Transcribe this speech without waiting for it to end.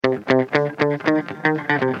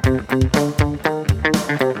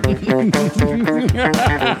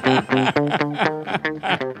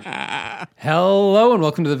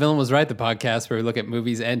welcome to The Villain Was Right, the podcast where we look at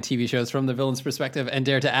movies and TV shows from the villain's perspective and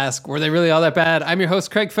dare to ask, were they really all that bad? I'm your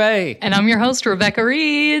host, Craig Fay. And I'm your host, Rebecca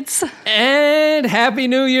Reeds. And Happy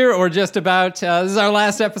New Year, or just about. This is our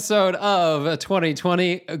last episode of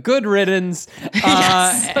 2020. Good riddance.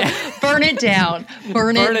 Yes. Burn it down.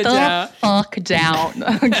 Burn it the fuck down.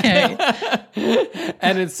 Okay.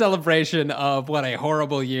 And in celebration of what a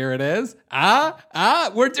horrible year it is,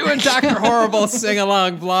 we're doing Dr. Horrible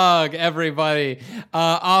sing-along vlog, everybody.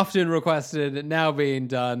 Often requested, now being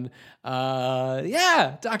done.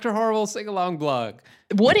 Dr. Horrible sing-along vlog.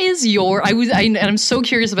 What is your? I'm so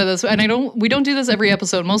curious about this, and we don't do this every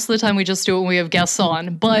episode. Most of the time, we just do it when we have guests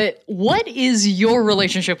on. But what is your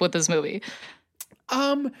relationship with this movie?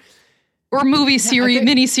 Or movie series,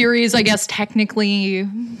 mini-series, I guess technically.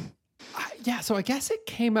 So I guess it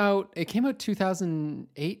came out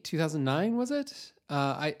 2008, 2009, was it?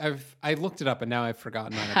 I looked it up and now I've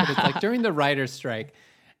forgotten on it. But it's like during the writer's strike.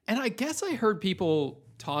 And I guess I heard people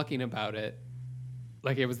talking about it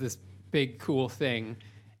like it was this big cool thing.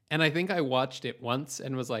 And I think I watched it once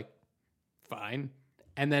and was like, fine.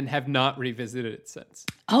 And then have not revisited it since.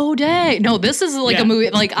 Oh, dang. No, this is like a movie.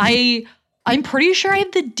 Like I'm pretty sure I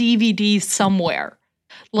have the DVD somewhere.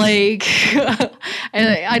 Like,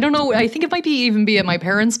 I don't know. I think it might even be at my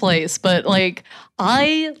parents' place, but like,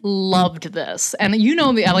 I loved this. And you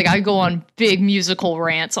know me, like, I go on big musical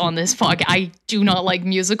rants on this fuck. I do not like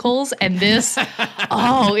musicals. And this,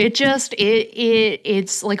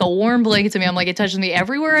 it's like a warm blanket to me. I'm like, it touches me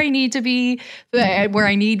everywhere I need to be, where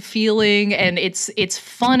I need feeling. And it's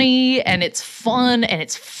funny and it's fun and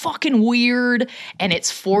it's fucking weird. And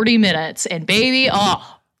it's 40 minutes. And baby,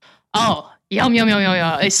 yum, yum, yum, yum,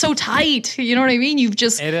 yum. It's so tight. You know what I mean? It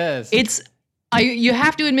is. You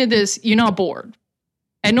have to admit this. You're not bored.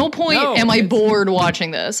 At no point am I bored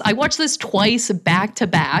watching this. I watched this twice back to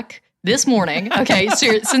back this morning. Okay,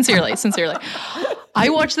 sincerely. I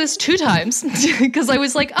watched this 2 times because I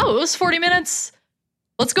was like, it was 40 minutes.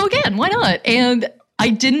 Let's go again. Why not? And I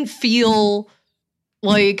didn't feel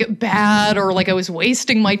like bad or like I was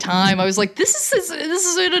wasting my time. I was like, this is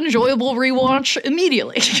an enjoyable rewatch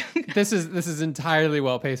immediately. This is entirely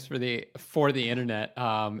well paced for the internet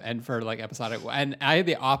and for like episodic. And I had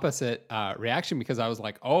the opposite reaction because I was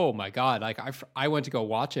like, oh my god, like I went to go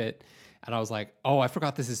watch it and I was like, oh, I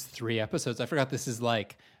forgot this is 3 episodes. I forgot this is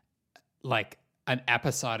like an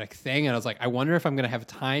episodic thing. And I was like, I wonder if I'm going to have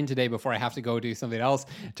time today before I have to go do something else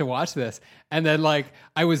to watch this. And then like,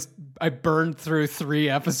 I burned through 3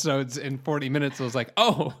 episodes in 40 minutes. I was like,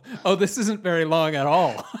 oh, this isn't very long at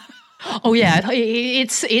all. Oh yeah,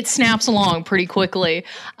 it snaps along pretty quickly.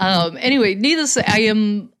 Anyway, needless to say,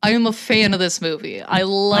 I am a fan of this movie. I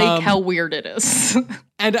like how weird it is.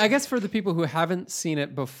 And I guess for the people who haven't seen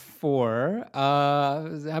it before,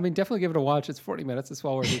 definitely give it a watch. It's 40 minutes. It's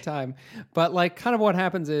well worth your time. But like, kind of what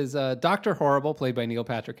happens is Dr. Horrible, played by Neil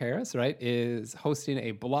Patrick Harris, right, is hosting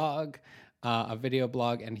a blog, a video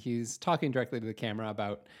blog, and he's talking directly to the camera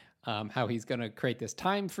about how he's going to create this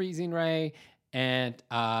time freezing ray. And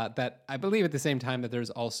that I believe at the same time that there's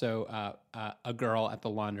also a girl at the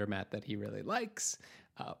laundromat that he really likes.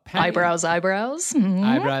 Penny. Eyebrows. Mm-hmm.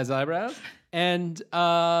 Eyebrows. And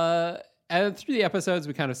through the episodes,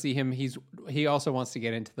 we kind of see him. He also wants to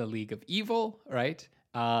get into the League of Evil, right?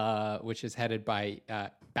 Which is headed by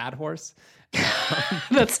Bad Horse.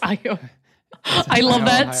 I love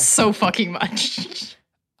that so fucking much.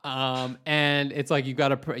 And it's like you got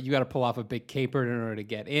to pull off a big caper in order to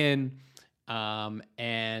get in.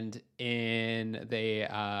 And in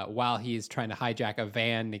while he's trying to hijack a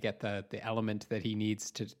van to get the element that he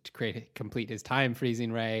needs to complete his time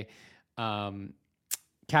freezing ray,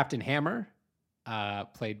 Captain Hammer,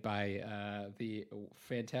 played by the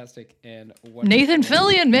fantastic and Nathan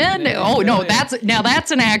Fillion, man.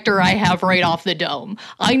 That's an actor I have right off the dome.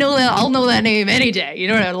 I know that. I'll know that name any day. You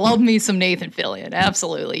know what? I love me some Nathan Fillion.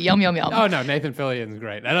 Absolutely. Yum, yum, yum. Oh no, Nathan Fillion's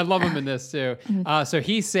great. And I love him in this too. So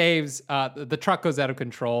he saves, the truck goes out of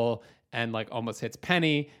control and like almost hits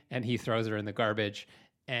Penny and he throws her in the garbage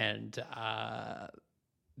and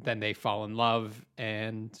then they fall in love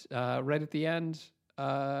and right at the end,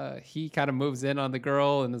 he kind of moves in on the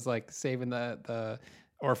girl and is like saving the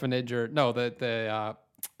orphanage or no, the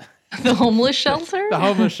homeless shelter? The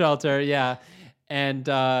homeless shelter, yeah. And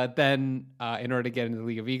then in order to get into the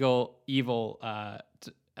League of Evil,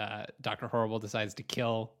 Dr. Horrible decides to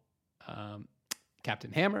kill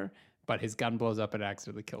Captain Hammer, but his gun blows up and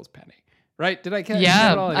accidentally kills Penny. Right? Did I catch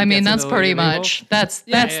that all? I mean, that's pretty much, that's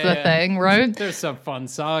the thing, right? There's some fun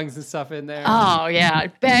songs and stuff in there. Oh, yeah.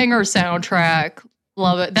 Banger soundtrack.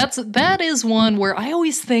 Love it. That is one where I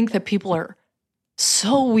always think that people are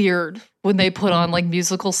so weird when they put on like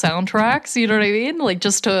musical soundtracks, you know what I mean? Like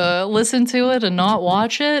just to listen to it and not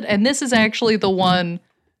watch it. And this is actually the one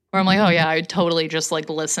where I'm like, oh yeah, I'd totally just like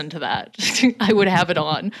listen to that. I would have it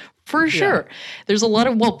on for sure. Yeah. There's a lot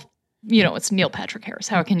of, well, you know, it's Neil Patrick Harris.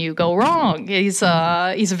 How can you go wrong? He's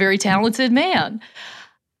a very talented man.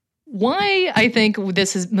 Why I think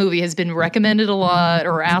movie has been recommended a lot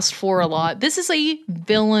or asked for a lot. This is a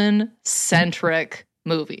villain-centric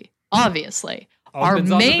movie, obviously.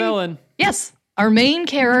 Opens on the villain. Yes. Our main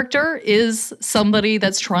character is somebody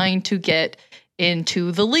that's trying to get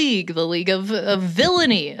into the league of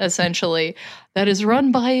villainy, essentially, that is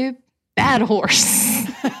run by Bad Horse.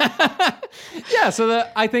 Yeah, so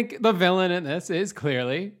I think the villain in this is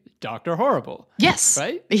clearly Dr. Horrible. Yes.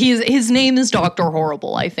 Right? His name is Dr.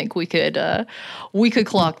 Horrible. I think we could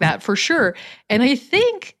clock that for sure. And I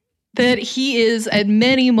think that he is at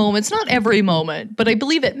many moments, not every moment, but I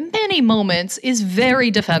believe at many moments is very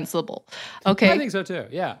defensible. Okay. I think so too.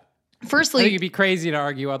 Yeah. Firstly, I think it'd be crazy to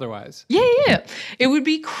argue otherwise. Yeah. It would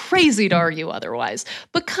be crazy to argue otherwise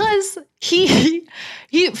because he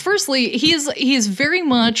is very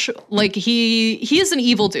much like he is an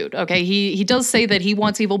evil dude. Okay. He does say that he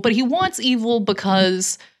wants evil, but he wants evil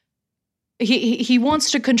because he wants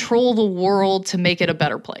to control the world to make it a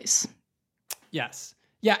better place. Yes.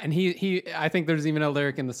 Yeah. And he I think there's even a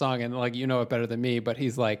lyric in the song, and like, you know it better than me, but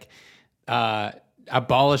he's like,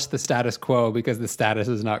 abolish the status quo because the status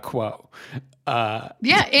is not quo.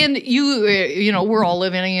 Yeah, and you know, we're all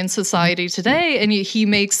living in society today, and he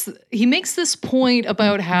makes this point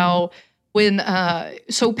about how when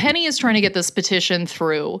so Penny is trying to get this petition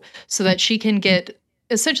through so that she can get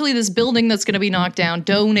essentially this building that's going to be knocked down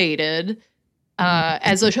donated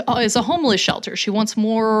as a homeless shelter. She wants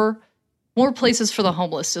more places for the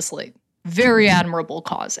homeless to sleep. Very admirable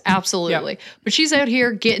cause. Absolutely. Yep. But she's out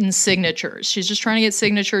here getting signatures. She's just trying to get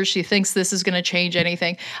signatures. She thinks this is going to change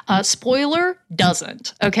anything. Spoiler,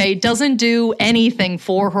 doesn't. Okay. Doesn't do anything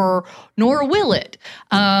for her, nor will it.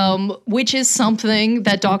 Which is something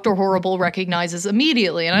that Dr. Horrible recognizes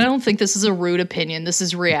immediately. And I don't think this is a rude opinion. This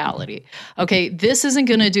is reality. Okay. This isn't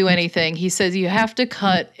going to do anything. He says you have to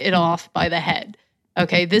cut it off by the head.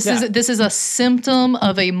 Okay. This is a symptom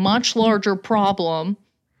of a much larger problem.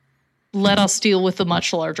 Let us deal with the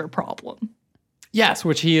much larger problem. Yes,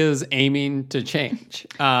 which he is aiming to change.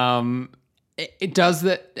 It does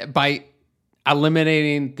that by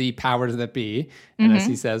eliminating the powers that be, and as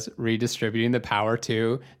he says, redistributing the power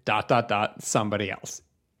to ... somebody else.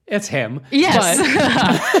 It's him. Yes.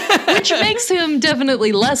 Which makes him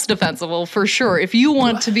definitely less defensible, for sure. If you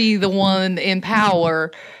want to be the one in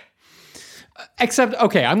power... Except,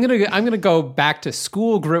 okay, I'm gonna go back to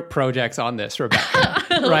school group projects on this, Rebecca.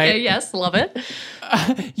 Right? Okay, yes, love it.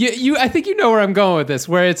 I think you know where I'm going with this,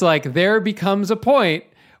 where it's like there becomes a point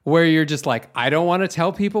where you're just like, I don't want to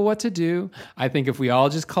tell people what to do. I think if we all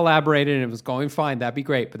just collaborated and it was going fine, that'd be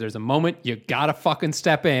great. But there's a moment you gotta fucking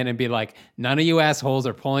step in and be like, none of you assholes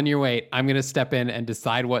are pulling your weight. I'm gonna step in and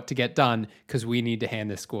decide what to get done because we need to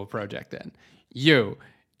hand this school project in. You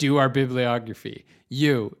do our bibliography.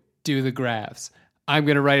 You do the graphs. I'm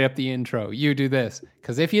going to write up the intro. You do this.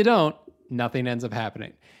 Because if you don't, nothing ends up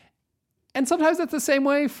happening. And sometimes that's the same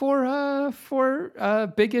way for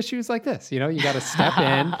big issues like this. You know, you got to step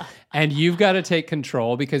in and you've got to take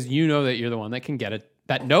control because you know that you're the one that can get it,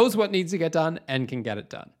 that knows what needs to get done and can get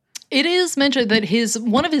it done. It is mentioned that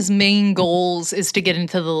one of his main goals is to get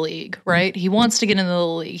into the league, right? He wants to get into the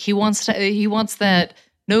league. He wants that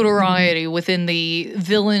notoriety within the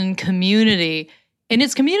villain community. And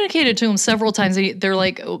it's communicated to him several times. They're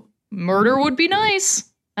like, oh, murder would be nice.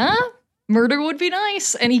 Huh? Murder would be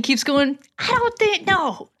nice. And he keeps going, I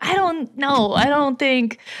don't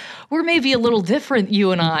think we're maybe a little different,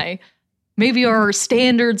 you and I. Maybe our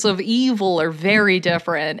standards of evil are very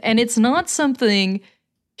different. And it's not something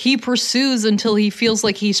he pursues until he feels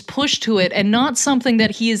like he's pushed to it and not something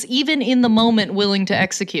that he is even in the moment willing to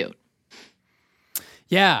execute.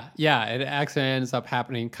 Yeah. It actually ends up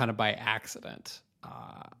happening kind of by accident.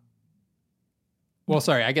 Well,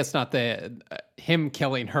 sorry, I guess not him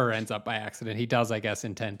killing her ends up by accident. He does, I guess,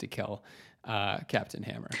 intend to kill Captain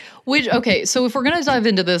Hammer. Okay, so if we're going to dive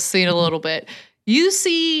into this scene a little bit, you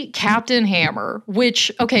see Captain Hammer, which,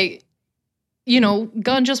 okay, you know,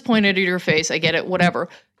 gun just pointed at your face. I get it, whatever.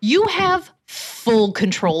 You have full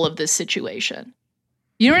control of this situation.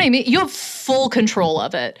 You know what I mean? You have full control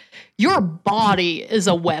of it. Your body is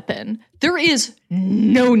a weapon. There is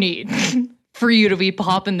no need for you to be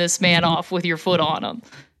popping this man off with your foot on him.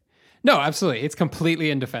 No, absolutely. It's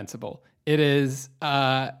completely indefensible. It is,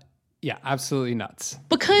 absolutely nuts.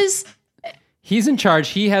 Because he's in charge.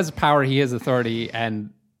 He has power. He has authority,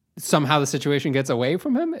 and somehow the situation gets away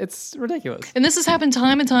from him. It's ridiculous. And this has happened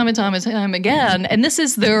time and time and time and time again. And this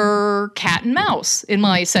is their cat and mouse in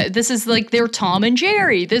my set. This is like their Tom and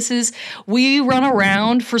Jerry. This is, we run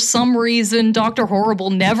around. For some reason, Dr. Horrible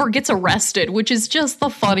never gets arrested, which is just the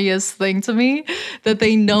funniest thing to me that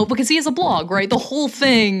they know, because he has a blog, right? The whole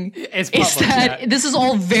thing It's is public, that yeah. this is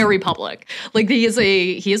all very public. Like he has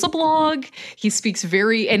a blog. He speaks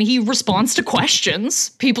and he responds to questions.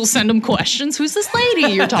 People send him questions. Who's this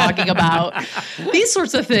lady you're talking about? These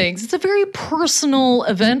sorts of things. It's a very personal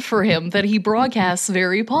event for him that he broadcasts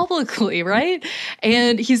very publicly, right?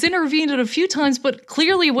 And he's intervened it a few times, but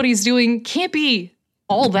clearly what he's doing can't be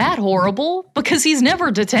all that horrible because he's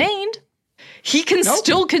never detained. He can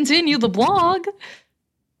still continue the blog.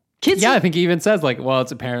 Kids, Yeah, I think he even says like, well,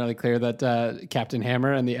 it's apparently clear that Captain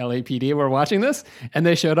Hammer and the LAPD were watching this, and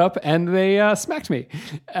they showed up and they smacked me,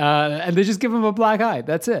 and they just give him a black eye.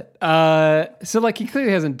 That's it. So like, he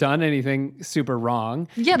clearly hasn't done anything super wrong.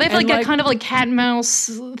 yeah, they have like a kind of like cat and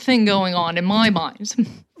mouse thing going on in my mind.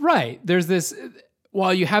 Right. There's this.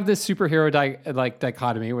 While you have this superhero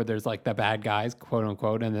dichotomy where there's like the bad guys, quote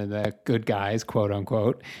unquote, and then the good guys, quote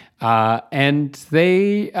unquote, and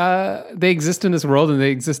they exist in this world and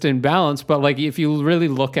they exist in balance. But like, if you really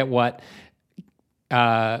look at what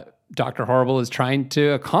Dr. Horrible is trying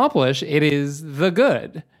to accomplish, it is the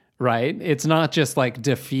good. Right? It's not just like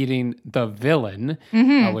defeating the villain,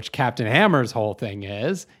 which Captain Hammer's whole thing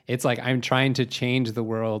is. It's like, I'm trying to change the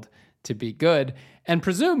world to be good. And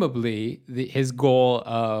presumably, his goal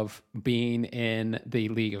of being in the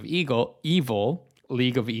League of Evil,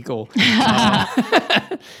 will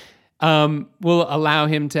allow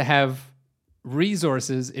him to have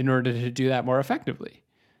resources in order to do that more effectively.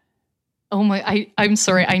 Oh my, I'm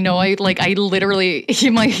sorry. I know I literally,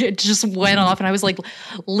 my head just went off and I was like,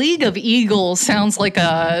 League of Eagles sounds like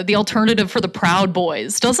the alternative for the Proud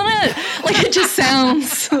Boys, doesn't it? Like, it just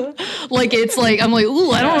sounds like it's like, I'm like,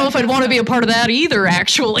 ooh, I don't know if I'd want to be a part of that either,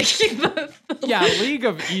 actually. Yeah, League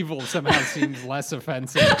of Evil somehow seems less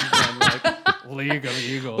offensive than like League of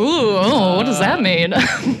Eagles. Ooh, what does that mean?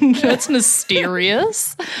 That's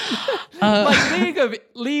mysterious. Like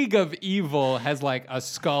League of Evil has like a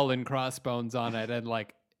skull and crossbones on it and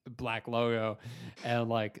like black logo, and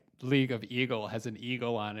like League of Eagle has an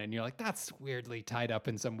eagle on it, and you're like, that's weirdly tied up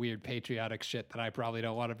in some weird patriotic shit that I probably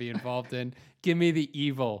don't want to be involved in. Give me the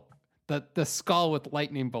evil. The skull with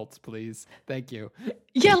lightning bolts, please. Thank you.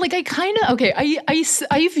 Yeah, like I kind of, okay,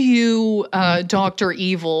 I view Dr.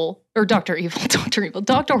 Horrible.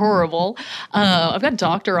 I've got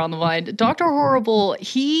Doctor on the mind. Dr. Horrible,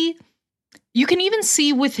 you can even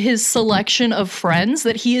see with his selection of friends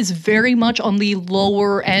that he is very much on the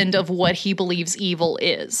lower end of what he believes evil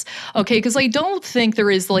is. Okay, because I don't think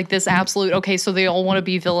there is like this absolute, okay, so they all want to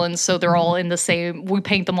be villains, so they're all in the same, we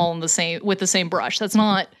paint them all in the same, with the same brush. That's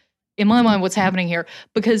not, in my mind, what's happening here.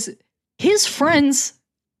 Because his friends,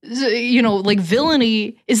 like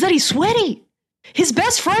villainy is that he's sweaty. His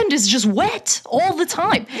best friend is just wet all the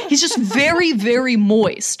time. He's just very, very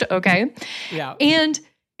moist, okay? Yeah. And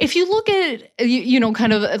if you look at,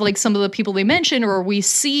 kind of like some of the people they mention or we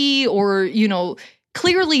see, or,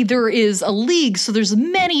 clearly there is a league, so there's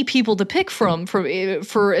many people to pick from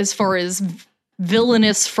for as far as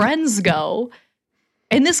villainous friends go.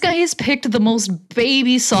 And this guy has picked the most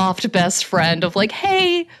baby soft best friend of like,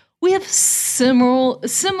 hey, we have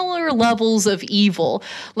similar levels of evil.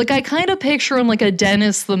 Like, I kind of picture him like a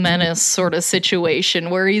Dennis the Menace sort of situation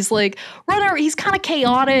where he's like he's kind of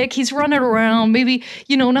chaotic. He's running around. Maybe,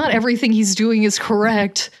 not everything he's doing is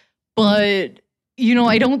correct, but,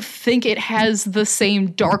 I don't think it has the same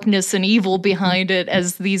darkness and evil behind it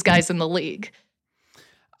as these guys in the league.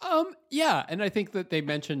 Yeah, and I think that they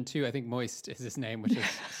mentioned too, I think Moist is his name, which is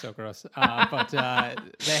so gross. But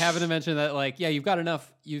they happen to mention that, like, yeah, you've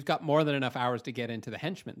got more than enough hours to get into the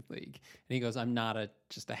Henchman League. And he goes, I'm not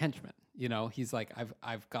just a henchman. He's like,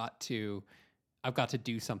 I've got to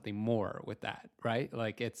do something more with that, right?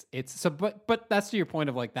 Like it's so, but that's to your point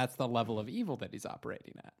of like, that's the level of evil that he's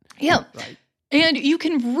operating at. Yeah. Right. And you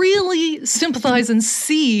can really sympathize and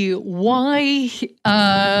see why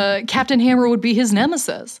Captain Hammer would be his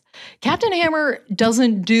nemesis. Captain Hammer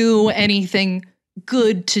doesn't do anything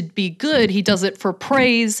good to be good. He does it for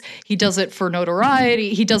praise. He does it for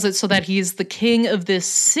notoriety. He does it so that he's the king of this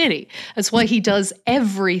city. That's why he does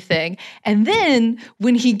everything. And then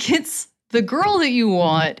when he gets the girl that you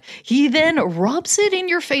want, he then rubs it in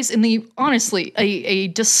your face in honestly, a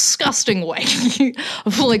disgusting way.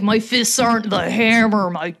 Of like, my fists aren't the hammer,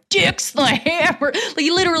 my dick's the hammer. Like,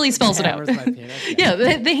 he literally spells it out. My penis, yeah,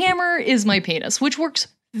 the hammer is my penis, which works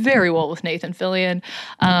very well with Nathan Fillion.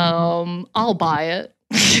 I'll buy it.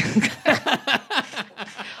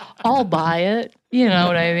 I'll buy it. You know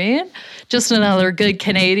what I mean? Just another good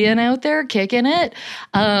Canadian out there kicking it.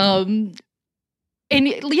 And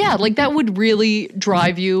yeah, like that would really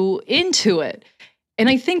drive you into it. And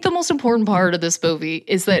I think the most important part of this movie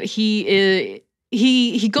is that he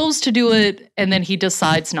goes to do it and then he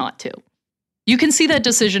decides not to. You can see that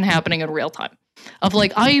decision happening in real time of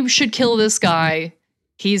like, I should kill this guy.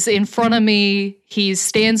 He's in front of me. He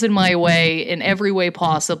stands in my way in every way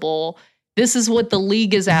possible. This is what the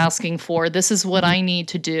league is asking for. This is what I need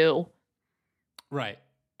to do. Right.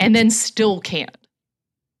 And then still can't.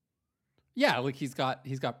 Yeah, like he's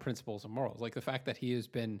got principles and morals. Like the fact that he has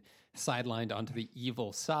been sidelined onto the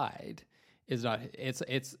evil side is not,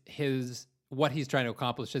 it's his, what he's trying to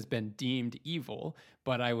accomplish has been deemed evil.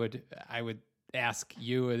 But I would ask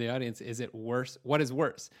you and the audience, is it worse? What is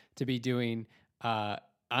worse, to be doing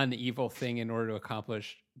an evil thing in order to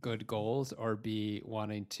accomplish good goals, or be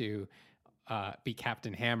wanting to be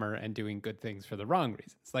Captain Hammer and doing good things for the wrong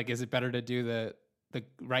reasons? Like, is it better to do the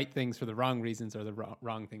right things for the wrong reasons, or the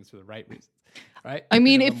wrong things for the right reasons? Right? I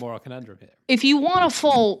mean, if moral conundrum here. If you want to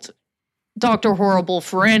fault Dr. Horrible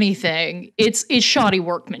for anything, it's shoddy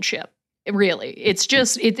workmanship. Really, it's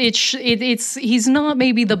just it's he's not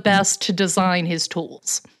maybe the best to design his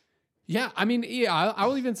tools. Yeah, I mean, yeah, I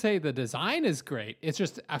will even say the design is great. It's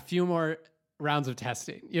just a few more rounds of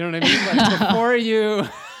testing. You know what I mean?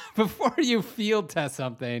 Like before you field test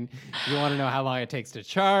something, you want to know how long it takes to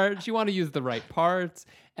charge. You want to use the right parts.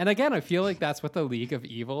 And again, I feel like that's what the League of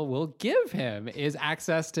Evil will give him, is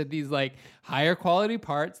access to these like higher quality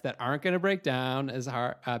parts that aren't going to break down as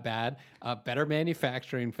bad, better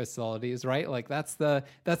manufacturing facilities, right? Like that's the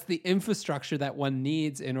infrastructure that one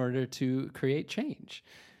needs in order to create change.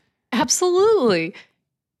 Absolutely.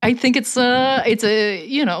 I think it's something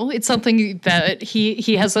that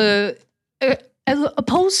he has as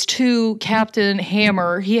opposed to Captain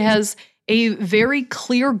Hammer, he has a very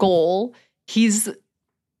clear goal. He's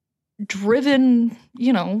driven,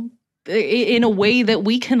 in a way that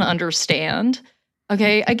we can understand.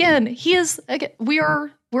 Okay. Again,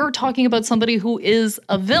 we're talking about somebody who is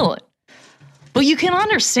a villain, but you can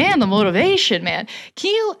understand the motivation, man.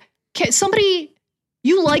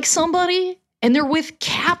 You like somebody and they're with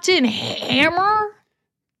Captain Hammer?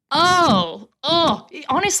 Oh,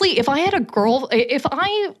 honestly, if I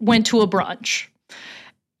went to a brunch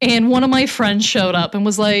and one of my friends showed up and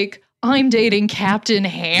was like, I'm dating Captain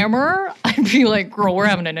Hammer, I'd be like, girl, we're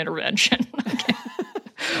having an intervention. Okay.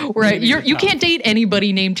 Right. You can't date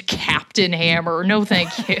anybody named Captain Hammer. No,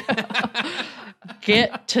 thank you.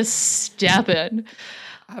 Get to stepping.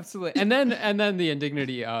 Absolutely. And then the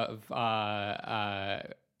indignity of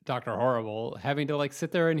Dr. Horrible having to like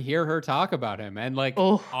sit there and hear her talk about him, and like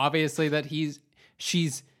obviously that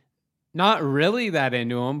she's not really that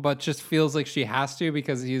into him, but just feels like she has to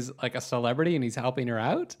because he's like a celebrity and he's helping her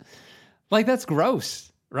out. Like that's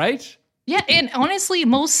gross, right? Yeah, and honestly,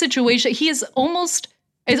 most situations he is almost,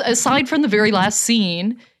 aside from the very last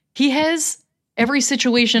scene, he has every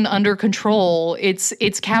situation under control. It's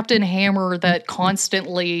Captain Hammer that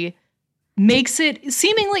constantly makes it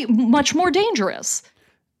seemingly much more dangerous.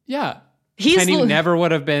 Yeah. Penny never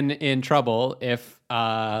would have been in trouble if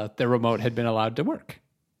the remote had been allowed to work.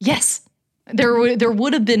 Yes. There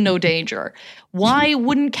would have been no danger. Why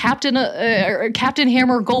wouldn't Captain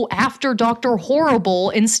Hammer go after Dr. Horrible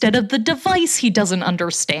instead of the device he doesn't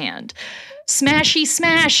understand? Smashy,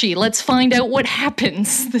 smashy. Let's find out what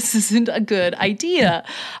happens. This isn't a good idea.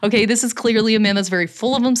 Okay, this is clearly a man that's very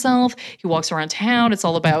full of himself. He walks around town. It's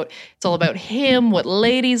all about him, what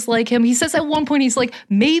ladies like him. He says at one point, he's like,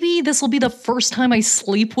 maybe this will be the first time I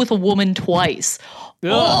sleep with a woman twice. Ugh.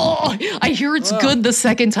 Oh, I hear it's good the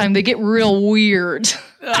second time. They get real weird.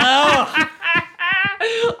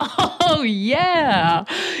 Oh, yeah.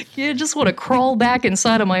 You just want to crawl back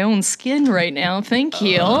inside of my own skin right now. Thank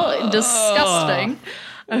you. Disgusting.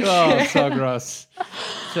 Okay. Oh, so gross.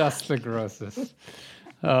 Just the grossest.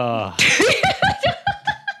 Oh.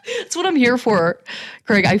 That's what I'm here for,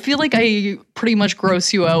 Craig. I feel like I pretty much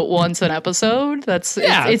gross you out once an episode.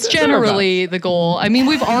 It's generally the goal. I mean,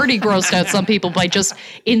 we've already grossed out some people by just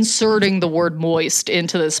inserting the word moist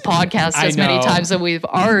into this podcast as many times as we've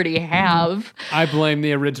already have. I blame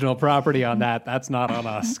the original property on that. That's not on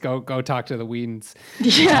us. Go talk to the Whedons.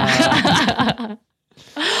 Yeah.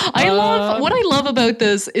 What I love about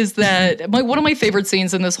this is that one of my favorite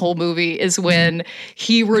scenes in this whole movie is when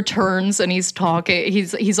he returns and he's talking,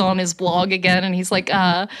 he's on his blog again, and he's like,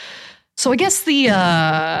 So I guess the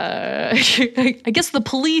I guess the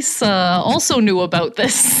police also knew about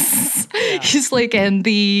this. Yeah. He's like, and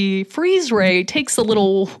the freeze ray takes a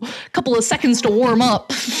couple of seconds to warm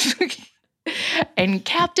up. And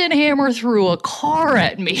Captain Hammer threw a car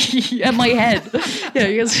at me, at my head. Yeah,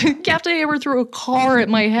 he goes, Captain Hammer threw a car at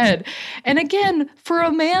my head. And again, for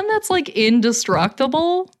a man that's like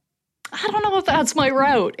indestructible, I don't know if that's my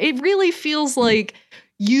route. It really feels like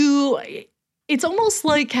it's almost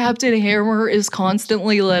like Captain Hammer is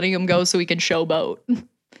constantly letting him go so he can showboat.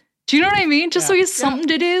 Do you know what I mean? Just so he has something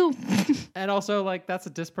to do. And also, like, that's a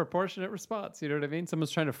disproportionate response. You know what I mean?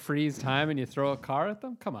 Someone's trying to freeze time and you throw a car at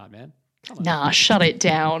them? Come on, man. Nah, shut it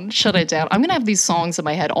down. Shut it down. I'm going to have these songs in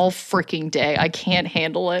my head all freaking day. I can't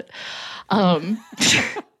handle it. And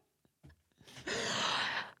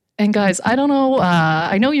guys, I don't know.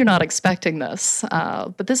 I know you're not expecting this,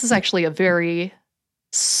 but this is actually a very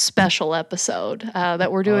special episode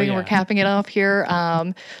that we're doing. We're capping it off here.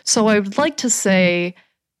 So I would like to say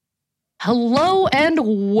hello and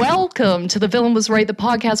welcome to The Villain Was Right, the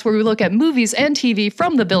podcast where we look at movies and TV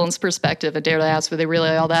from the villain's perspective and dare to ask, were they really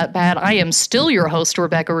all that bad? I am still your host,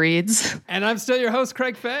 Rebecca Reeds. And I'm still your host,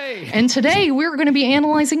 Craig Fay. And today we're going to be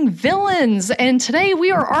analyzing villains. And today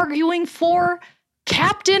we are arguing for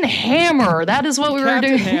Captain Hammer. That is what we were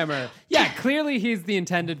doing. Captain Hammer. Yeah, clearly he's the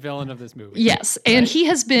intended villain of this movie. Yes, right? And he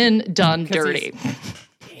has been done dirty.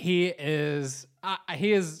 He is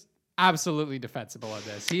absolutely defensible at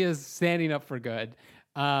this. He is standing up for good.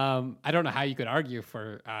 I don't know how you could argue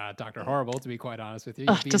for Dr. Horrible, to be quite honest with you.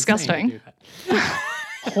 Disgusting.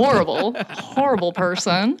 Horrible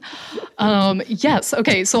person. Yes.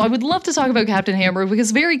 Okay. So I would love to talk about Captain Hammer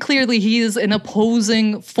because very clearly he is an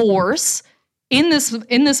opposing force in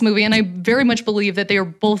this movie, and I very much believe that they are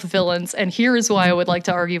both villains. And here is why I would like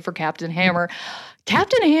to argue for Captain Hammer.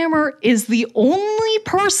 Captain Hammer is the only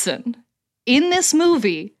person in this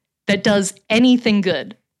movie that does anything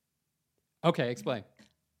good. Okay, explain.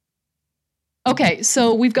 Okay,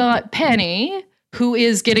 so we've got Penny, who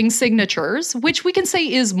is getting signatures, which we can say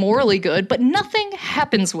is morally good, but nothing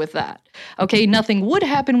happens with that. Okay, nothing would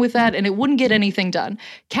happen with that, and it wouldn't get anything done.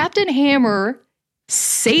 Captain Hammer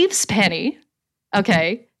saves Penny,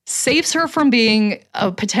 okay, saves her from being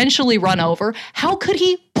potentially run over. How could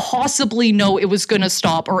he possibly know it was going to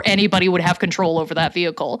stop or anybody would have control over that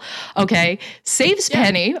vehicle? Okay, saves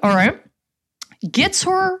Penny, all right, gets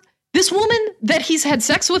her, this woman that he's had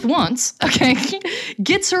sex with once, okay,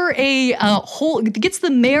 gets her gets the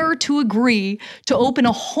mayor to agree to open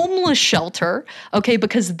a homeless shelter, okay,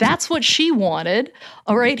 because that's what she wanted,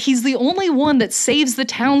 all right? He's the only one that saves the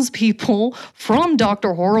townspeople from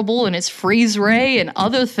Dr. Horrible and his freeze ray and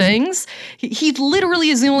other things. He literally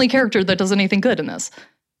is the only character that does anything good in this.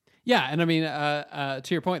 Yeah, and I mean, to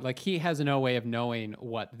your point, like, he has no way of knowing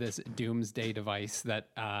what this doomsday device that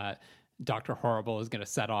Dr. Horrible is going to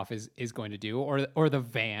set off is going to do, or the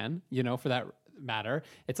van, you know, for that matter.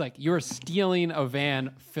 It's like you're stealing a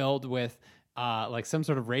van filled with like some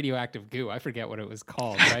sort of radioactive goo. I forget what it was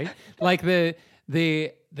called, right? Like the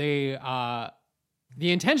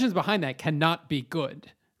intentions behind that cannot be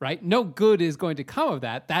good, right? No good is going to come of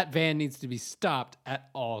that. That van needs to be stopped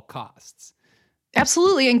at all costs.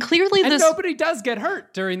 Absolutely, and clearly nobody does get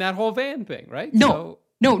hurt during that whole van thing, right? No,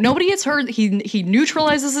 nobody gets hurt. He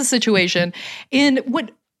neutralizes the situation. And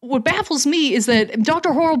what baffles me is that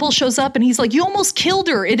Dr. Horrible shows up and he's like, you almost killed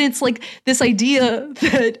her. And it's like this idea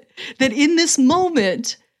that in this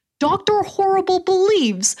moment, Dr. Horrible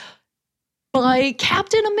believes by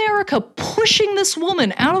Captain America pushing this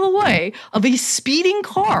woman out of the way of a speeding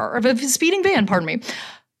van, pardon me,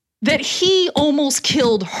 that he almost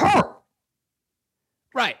killed her.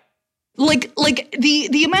 Right. Like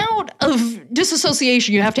the amount of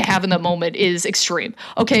disassociation you have to have in that moment is extreme.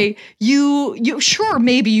 Okay, you sure,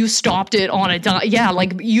 maybe you stopped it on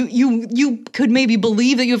like you could maybe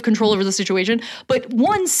believe that you have control over the situation, but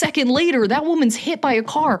 1 second later that woman's hit by a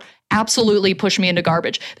car. Absolutely push me into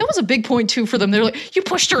garbage. That was a big point too for them. They're like, you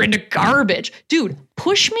pushed her into garbage. Dude,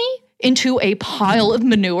 push me into a pile of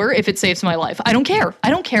manure if it saves my life. I don't care.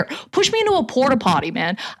 Push me into a porta potty,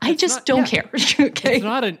 man. I just don't care. Okay? It's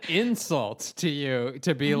not an insult to you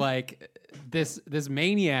to be like, this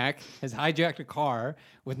maniac has hijacked a car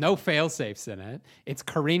with no fail-safes in it. It's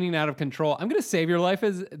careening out of control. I'm going to save your life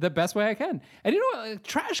as the best way I can. And you know what?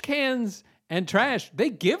 Trash cans and trash, they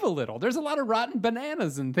give a little. There's a lot of rotten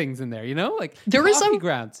bananas and things in there, you know? Like, there is a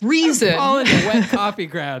grounds. Reason. I'm falling to wet coffee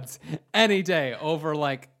grounds any day over,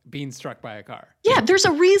 like, being struck by a car. Yeah, there's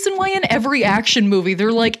a reason why in every action movie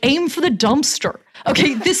they're like, aim for the dumpster.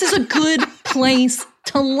 Okay, this is a good place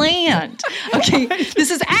to land. Okay,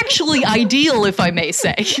 this is actually ideal, if I may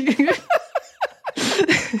say.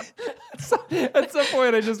 At some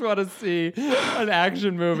point, I just want to see an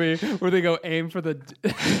action movie where they go aim for the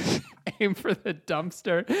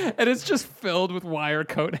dumpster, and it's just filled with wire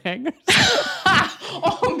coat hangers.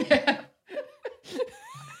 Oh man!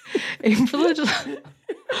 Aim for the.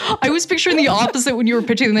 I was picturing the opposite when you were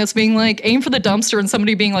pitching this, being like, aim for the dumpster, and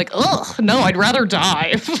somebody being like, ugh, no, I'd rather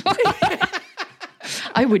die.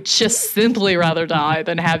 I would just simply rather die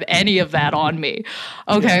than have any of that on me.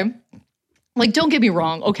 Okay. Yeah. Like, don't get me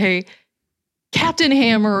wrong. Okay. Captain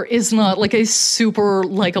Hammer is not like a super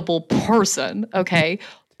likable person. Okay.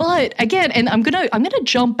 But again, and I'm gonna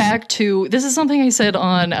jump back to, this is something I said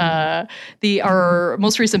on our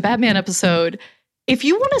most recent Batman episode. If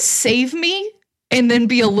you want to save me and then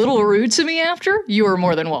be a little rude to me after, you are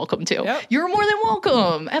more than welcome to. Yep. You're more than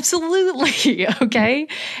welcome. Absolutely. Okay.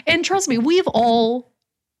 And trust me, we've all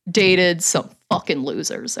dated some fucking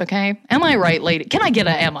losers. Okay. Am I right, lady? Can I get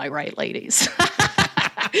a am I right, ladies?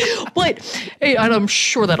 But hey, and I'm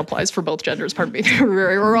sure that applies for both genders. Pardon me.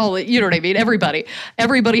 We're all, you know what I mean?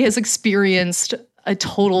 Everybody has experienced a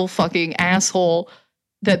total fucking asshole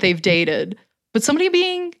that they've dated. But somebody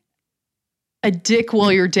being a dick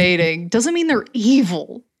while you're dating doesn't mean they're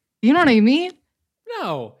evil. You know what I mean?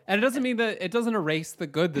 No. And it doesn't mean that it doesn't erase the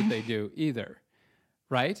good that they do either.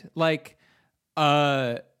 Right? Like,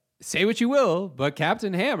 say what you will, but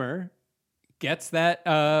Captain Hammer gets that.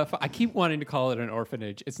 I keep wanting to call it an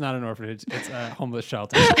orphanage. It's not an orphanage. It's a homeless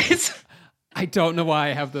shelter. I don't know why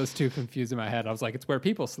I have those two confused in my head. I was like, it's where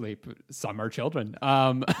people sleep. Some are children.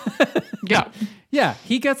 Yeah,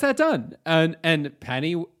 he gets that done. And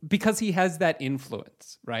Penny, because he has that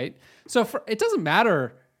influence, right? So it doesn't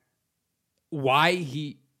matter why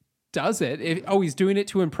he does it. He's doing it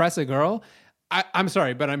to impress a girl. I'm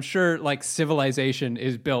sorry, but I'm sure like civilization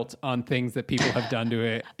is built on things that people have done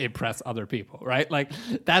to impress other people, right? Like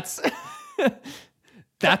that's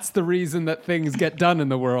the reason that things get done in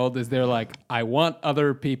the world is they're like, I want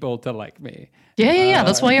other people to like me. Yeah.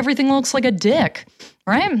 That's why everything looks like a dick,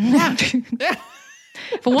 right? Yeah.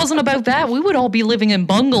 If it wasn't about that, we would all be living in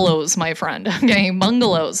bungalows, my friend. Okay,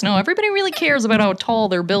 bungalows. No, everybody really cares about how tall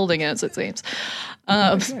their building is, it seems.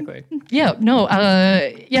 Exactly. Yeah, no,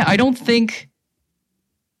 I don't think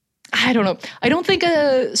a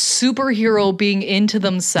superhero being into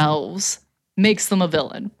themselves makes them a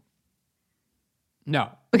villain. No.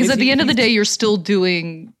 Because at the end of the day, you're still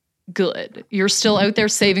doing good. You're still out there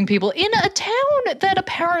saving people in a town that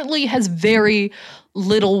apparently has very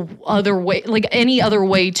little other way, like any other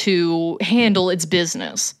way to handle its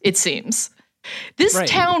business, it seems. This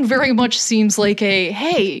town very much seems like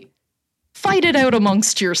hey, fight it out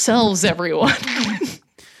amongst yourselves, everyone.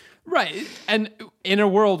 Right. And in a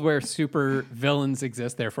world where super villains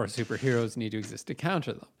exist, therefore superheroes need to exist to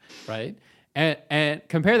counter them, right? And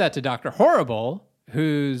compare that to Dr. Horrible,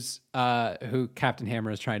 who Captain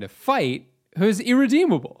Hammer is trying to fight, who's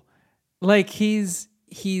irredeemable. Like he's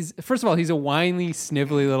first of all, he's a whiny,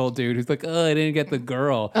 snivelly little dude who's like, oh, I didn't get the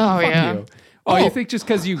girl. Oh, fuck yeah. you. Oh, you think just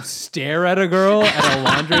because you stare at a girl at a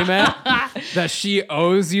laundromat that she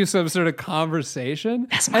owes you some sort of conversation?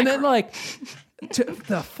 That's my girl. Then like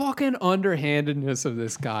the fucking underhandedness of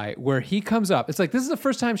this guy, where he comes up, it's like, this is the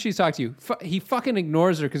first time she's talked to you. He fucking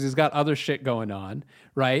ignores her because he's got other shit going on,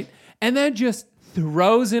 right? And then just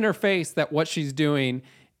throws in her face that what she's doing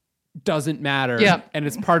doesn't matter, and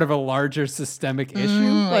it's part of a larger systemic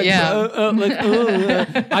issue.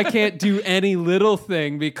 I can't do any little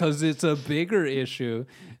thing because it's a bigger issue.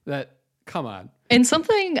 That, come on. And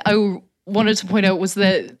something I wanted to point out was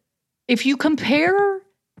that if you compare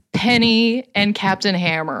Penny and Captain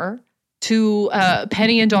Hammer to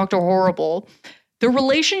Penny and Dr. Horrible, the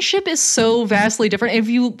relationship is so vastly different. If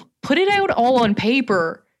you put it out all on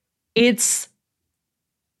paper, it's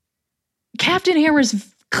Captain Hammer's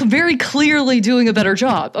very clearly doing a better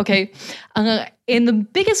job, okay? And the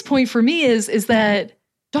biggest point for me is that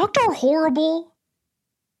Dr. Horrible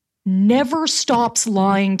never stops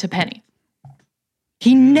lying to Penny.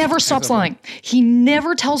 He never stops lying. He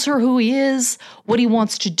never tells her who he is, what he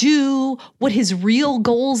wants to do, what his real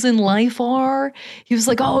goals in life are. He was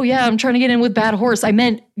like, oh yeah, I'm trying to get in with Bad Horse. I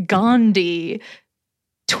meant Gandhi.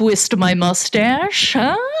 Twist my mustache,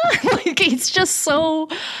 huh? Like, he's just so,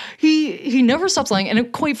 he never stops lying. And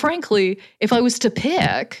quite frankly, if I was to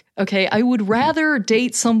pick, okay, I would rather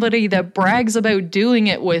date somebody that brags about doing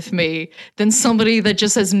it with me than somebody that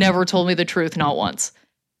just has never told me the truth, not once.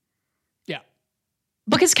 Yeah.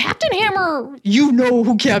 Because Captain Hammer, you know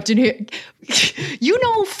who you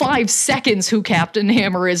know 5 seconds who Captain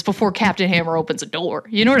Hammer is before Captain Hammer opens a door.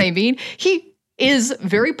 You know what I mean? is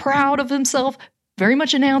very proud of himself, very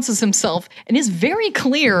much announces himself, and is very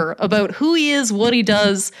clear about who he is, what he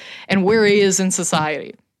does, and where he is in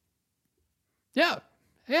society. Yeah,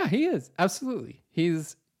 he is absolutely.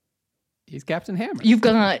 He's Captain Hammer. You've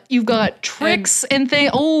got tricks and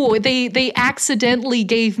things. Oh, they accidentally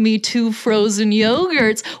gave me 2 frozen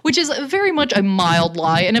yogurts, which is very much a mild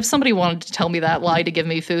lie. And if somebody wanted to tell me that lie to give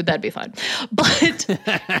me food, that'd be fine. But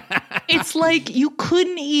it's like you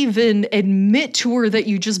couldn't even admit to her that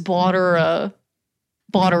you just bought her a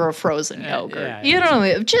frozen yogurt. You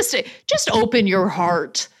know, just open your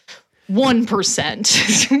heart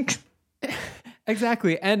 1%.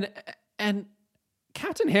 Exactly. And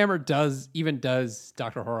Captain Hammer does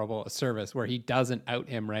Dr. Horrible a service where he doesn't out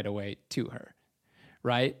him right away to her,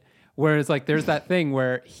 right? Whereas like there's that thing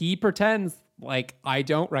where he pretends like, I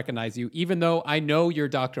don't recognize you, even though I know you're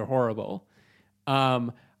Dr. Horrible.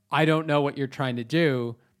 I don't know what you're trying to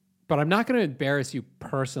do, but I'm not going to embarrass you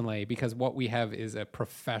personally because what we have is a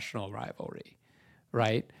professional rivalry,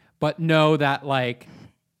 right? But know that like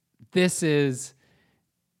this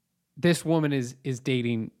woman is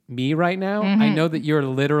dating me right now. I know that you're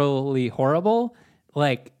literally horrible.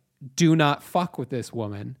 Like, do not fuck with this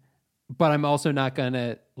woman. But I'm also not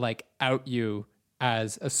gonna like out you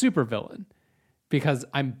as a supervillain because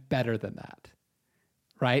I'm better than that.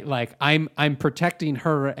 Right? Like I'm protecting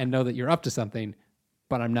her and know that you're up to something,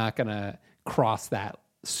 but I'm not gonna cross that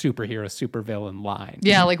supervillain line.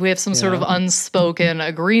 Yeah, like we have some sort of unspoken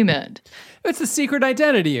agreement. It's a secret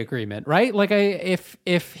identity agreement, right? Like if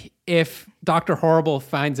Dr. Horrible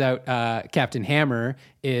finds out Captain Hammer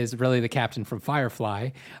is really the captain from Firefly,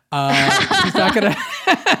 he's not gonna.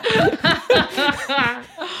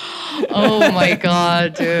 Oh my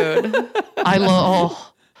god, dude! I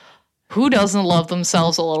love. Who doesn't love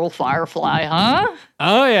themselves a little Firefly, huh?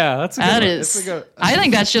 Oh yeah, that's I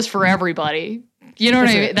think that's just for everybody. You know what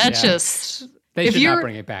I mean? That's just. They should not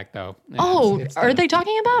bring it back, though. Yeah, are they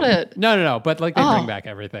talking about it? No. But like they bring back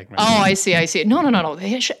everything. Right? Oh, I see. No.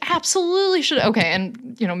 They absolutely should. Okay,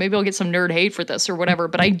 and maybe I'll get some nerd hate for this or whatever,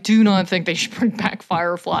 but I do not think they should bring back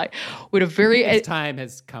Firefly. With a very its time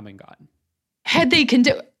has come and gone. Had they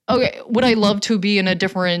okay, would I love to be in a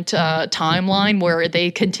different timeline where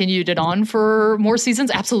they continued it on for more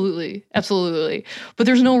seasons? Absolutely. But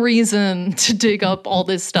there's no reason to dig up all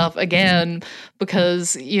this stuff again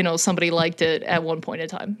because, somebody liked it at one point in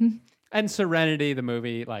time. And Serenity, the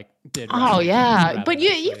movie, like did. Oh yeah, but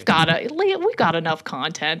we've got enough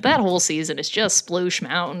content. That whole season is just Sploosh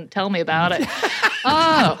Mountain. Tell me about it.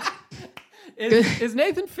 Oh. Is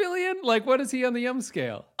Nathan Fillion, like, what is he on the yum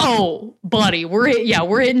scale? Oh, buddy, we're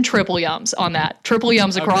hitting triple yums on that. Triple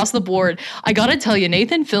yums across the board. I gotta tell you,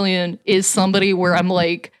 Nathan Fillion is somebody where I'm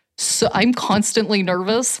like, I'm constantly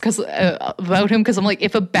nervous about him because I'm like,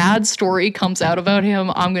 if a bad story comes out about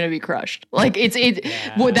him, I'm gonna be crushed. Like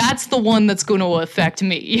well, that's the one that's going to affect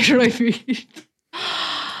me. You know what I mean?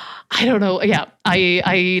 I don't know. Yeah,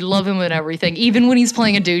 I love him and everything. Even when he's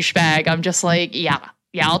playing a douchebag, I'm just like, yeah,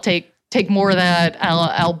 I'll take more of that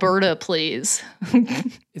Alberta, please.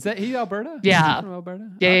 Is that Alberta? Yeah. From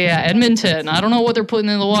Alberta? Yeah. Edmonton. I don't know what they're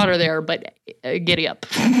putting in the water there, but giddy up.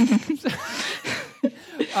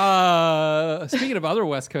 Speaking of other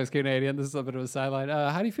West Coast Canadian, this is a bit of a sideline.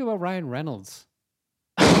 How do you feel about Ryan Reynolds?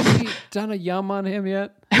 Have you done a yum on him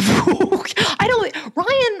yet?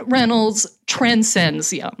 Ryan Reynolds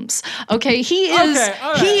transcends yums. Okay, he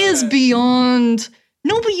is beyond.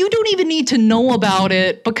 No, but you don't even need to know about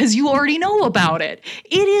it because you already know about it.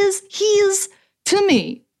 He is, to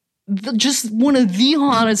me, just one of the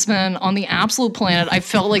hottest men on the absolute planet. I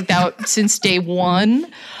felt like that since day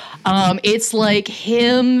one. It's like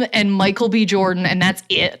him and Michael B. Jordan, and that's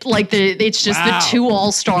it. Like it's just the two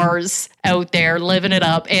all-stars out there living it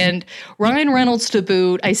up. And Ryan Reynolds to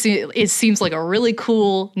boot, it seems like a really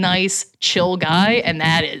cool, nice, chill guy, and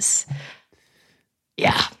that is,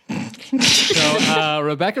 yeah. So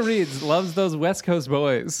Rebecca Reeds loves those West Coast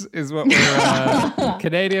boys, is what we're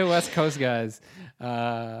Canadian West Coast guys.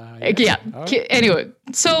 Yeah. Okay. Anyway,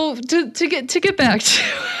 so to get back to.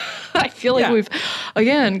 I feel like we've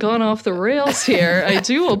again gone off the rails here. I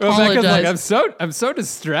do apologize. Like, I'm so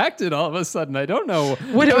distracted all of a sudden. I don't know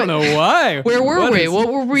why. Where were we?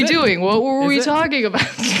 What were we doing? What were we talking about?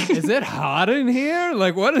 Is it hot in here?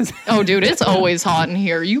 Like, what is? Oh, dude, it's always hot in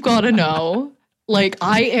here. You gotta know. Like,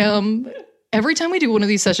 I am. Every time we do one of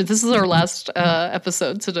these sessions, this is our last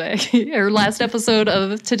episode today, our last episode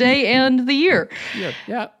of today and the year.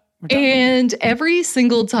 Yeah. And every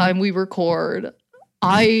single time we record,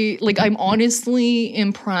 I'm honestly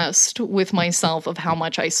impressed with myself of how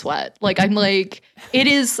much I sweat. Like I'm like,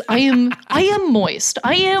 I am moist.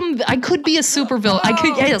 I could be a supervillain. I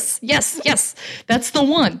could, yes. That's the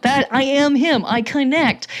one. That I am him. I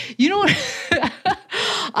connect. You know what?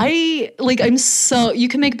 I'm so, you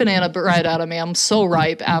can make banana bread out of me. I'm so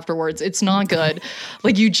ripe afterwards. It's not good.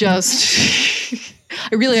 Like you just,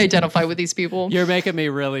 I really identify with these people. You're making me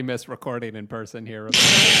really miss recording in person here.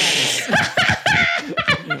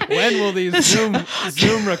 When will these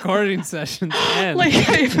Zoom recording sessions end?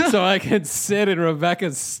 So I can sit in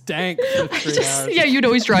Rebecca's stank for 3 hours. Yeah, you'd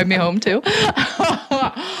always drive me home too.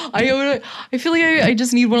 I feel like I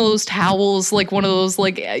just need one of those towels, like one of those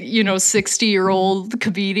 60-year-old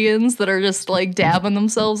comedians that are just like dabbing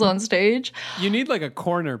themselves on stage. You need like a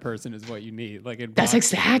corner person is what you need. That's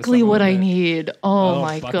exactly what I need. Oh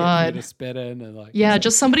my God. To spit in and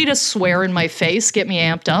just somebody to swear in my face, get me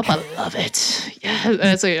amped up. I love it.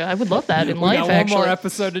 Yeah, I would love that in life. We got one more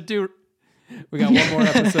episode to do.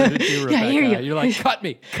 Rebecca. You're like, cut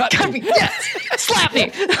me. Yes, slap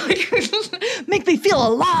me. Make me feel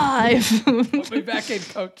alive. Put me back in,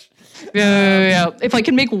 coach. Yeah. If I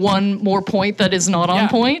can make one more point that is not on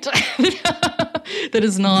point, that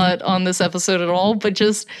is not on this episode at all, but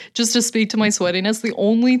just to speak to my sweatiness, the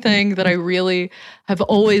only thing that I really have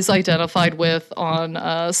always identified with on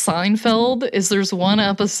Seinfeld is there's one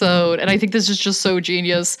episode, and I think this is just so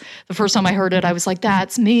genius. The first time I heard it, I was like,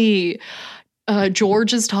 that's me.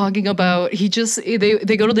 George is talking about,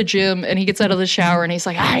 they go to the gym and he gets out of the shower and he's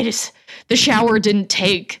like, the shower didn't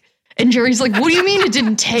take. And Jerry's like, what do you mean it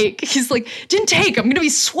didn't take? He's like, didn't take. I'm going to be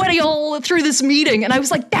sweaty all through this meeting. And I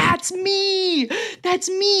was like, that's me.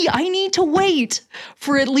 I need to wait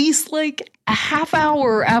for at least like a half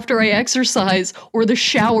hour after I exercise or the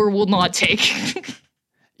shower will not take.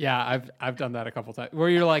 Yeah, I've done that a couple times where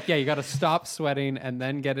you're like, you got to stop sweating and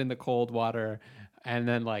then get in the cold water and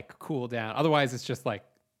then like cool down. Otherwise it's just like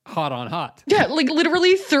hot on hot. Yeah, like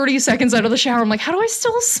literally 30 seconds out of the shower, I'm like, how do I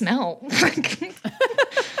still smell?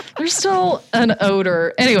 There's still an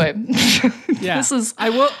odor. Anyway, yeah.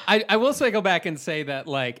 I will say go back and say that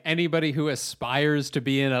like anybody who aspires to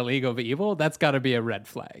be in a League of Evil, that's got to be a red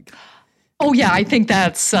flag. Oh yeah, I think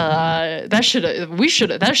that should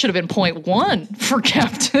have been point one for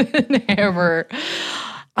Captain Hammer.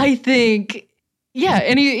 I think, yeah,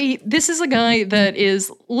 and this is a guy that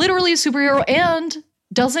is literally a superhero and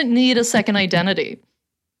doesn't need a second identity.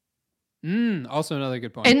 Also another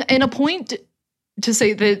good point. And a point to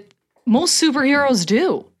say that most superheroes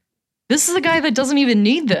do. This is a guy that doesn't even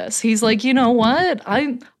need this. He's like, you know what?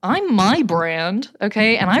 I'm my brand,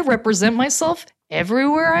 okay? And I represent myself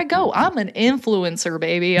everywhere I go. I'm an influencer,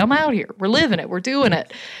 baby. I'm out here. We're living it. We're doing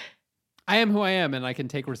it. I am who I am, and I can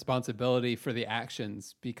take responsibility for the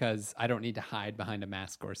actions because I don't need to hide behind a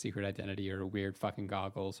mask or a secret identity or weird fucking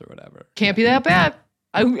goggles or whatever. Can't be that bad.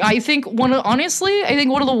 I think one of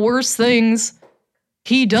the worst things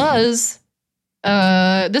he does.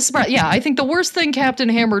 I think the worst thing Captain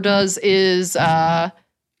Hammer does is,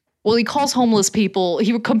 he calls homeless people.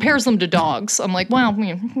 He compares them to dogs. I'm like, well,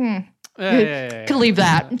 could leave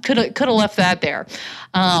that. Could have left that there.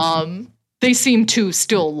 They seem to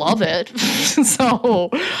still love it. So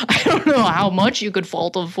I don't know how much you could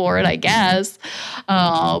fault them for it, I guess.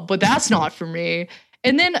 But that's not for me.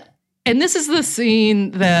 And this is the scene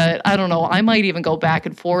that, I don't know, I might even go back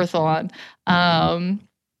and forth on.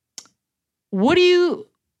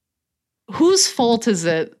 Whose fault is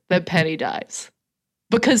it that Penny dies?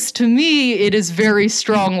 Because to me, it is very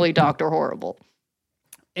strongly Dr. Horrible.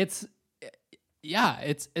 So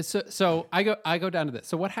I go down to this.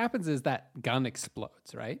 So what happens is that gun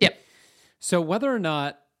explodes, right? Yep. So whether or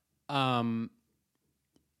not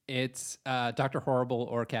it's Dr. Horrible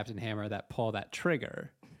or Captain Hammer that pull that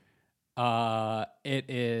trigger, it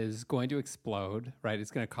is going to explode, right?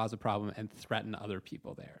 It's going to cause a problem and threaten other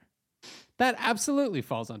people there. That absolutely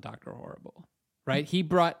falls on Dr. Horrible, right? He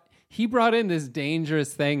brought in this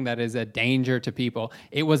dangerous thing that is a danger to people.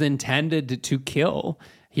 It was intended to kill.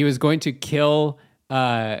 He was going to kill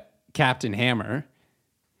Captain Hammer.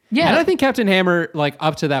 Yeah. And I think Captain Hammer, like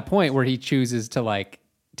up to that point where he chooses to like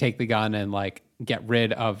take the gun and like get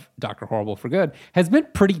rid of Dr. Horrible for good, has been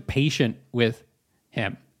pretty patient with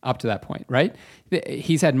him up to that point, right?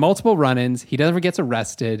 He's had multiple run-ins. He never gets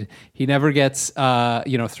arrested. He never gets,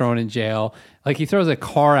 thrown in jail. Like he throws a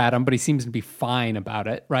car at him, but he seems to be fine about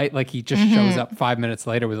it, right? Like he just shows up 5 minutes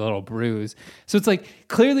later with a little bruise. So it's like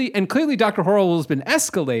clearly Dr. Horrible has been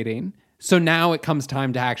escalating. So now it comes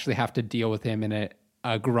time to actually have to deal with him in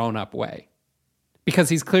a grown-up way. because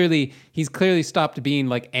he's clearly stopped being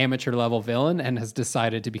like amateur level villain and has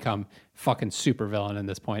decided to become fucking super villain in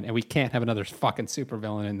this point, and we can't have another fucking super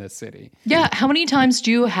villain in this city. Yeah, how many times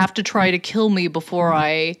do you have to try to kill me before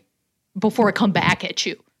I come back at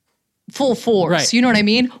you? Full force. Right. You know what I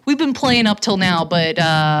mean? We've been playing up till now,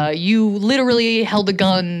 but you literally held a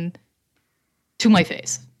gun to my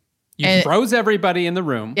face. You froze everybody in the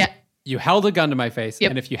room. Yeah. You held a gun to my face, Yep.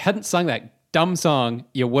 and if you hadn't sung that dumb song,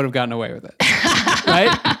 you would have gotten away with it. Right?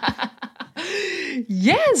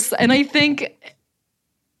 Yes, and I think,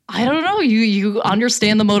 I don't know, you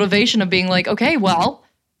understand the motivation of being like, okay, well,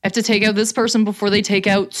 I have to take out this person before they take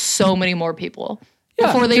out so many more people. Yeah,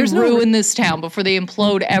 before they there's no ruin this town, before they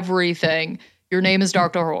implode everything. Your name is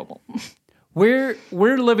Dr. Horrible. We're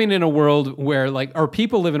living in a world where or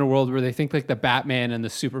people live in a world where they think like the Batman and the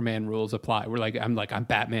Superman rules apply. I'm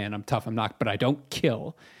Batman, I'm tough, I'm not, but I don't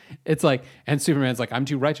kill. It's like, and Superman's like, I'm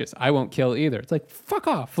too righteous, I won't kill either. It's like, fuck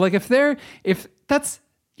off. Like if that's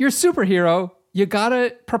your superhero, you got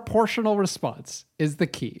a proportional response is the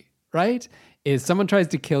key, right? Is someone tries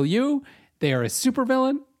to kill you, they are a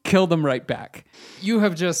supervillain, kill them right back. You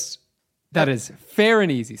have just, that is fair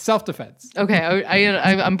and easy. Self-defense. Okay,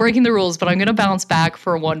 I'm breaking the rules, but I'm going to bounce back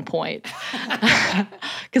for 1 point.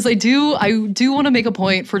 Because I do want to make a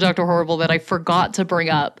point for Dr. Horrible that I forgot to bring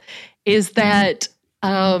up, is that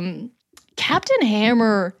Captain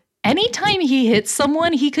Hammer, anytime he hits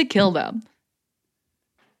someone, he could kill them.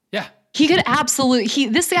 Yeah. He could absolutely,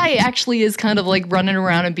 this guy actually is kind of like running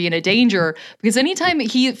around and being a danger, because anytime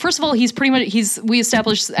first of all, we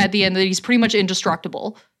established at the end that he's pretty much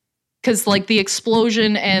indestructible. Because like the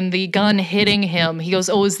explosion and the gun hitting him, he goes,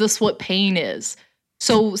 oh, is this what pain is?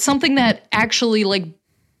 So something that actually like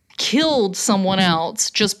killed someone else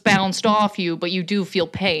just bounced off you, but you do feel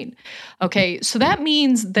pain. Okay, so that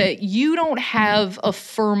means that you don't have a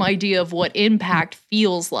firm idea of what impact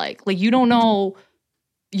feels like. Like you don't know.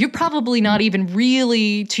 You're probably not even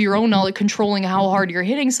really, to your own knowledge, controlling how hard you're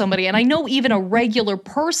hitting somebody. And I know even a regular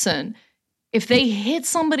person, if they hit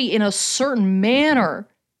somebody in a certain manner,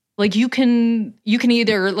 like you can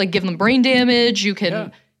either like give them brain damage, you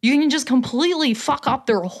can just completely fuck up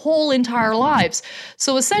their whole entire lives.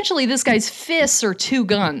 So essentially, this guy's fists are 2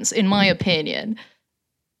 guns, in my opinion,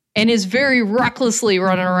 and is very recklessly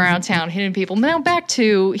running around town hitting people. Now back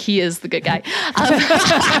to he is the good guy.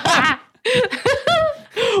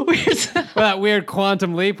 That weird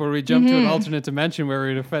quantum leap where we jump to an alternate dimension where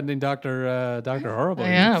we're defending Dr. Horrible.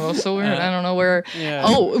 Yeah, well, so weird. I don't know where. Yeah.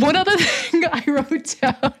 Oh, one other thing I wrote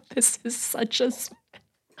down. This is such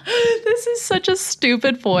a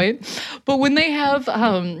stupid point. But when they have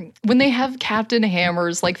Captain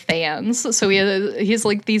Hammer's like fans, so he's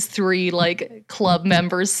like these 3 like club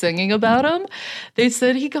members singing about him. They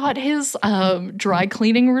said he got his dry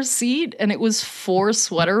cleaning receipt and it was 4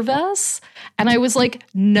 sweater vests. And I was like,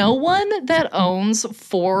 no one that owns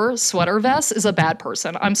 4 sweater vests is a bad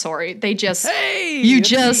person. I'm sorry. They just,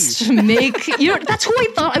 make, that's who I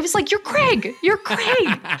thought. I was like, you're Craig. You're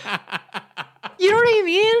Craig. You know what I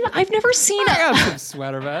mean? I've never seen I got some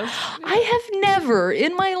sweater vests. I have never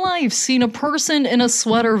in my life seen a person in a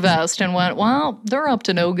sweater vest and went, well, they're up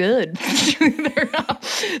to no good.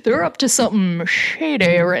 they're up to something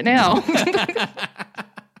shady right now.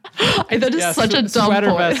 That is such a dumb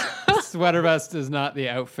point. Sweater vest is not the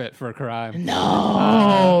outfit for crime.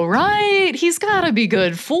 No, right? He's got to be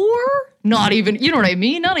good. 4? Not even, you know what I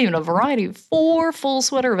mean? Not even a variety. 4 full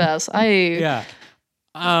sweater vests. Yeah.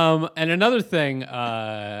 And another thing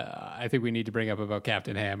I think we need to bring up about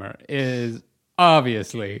Captain Hammer is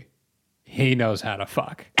obviously he knows how to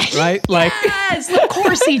fuck, right? Yes, of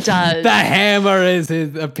course he does.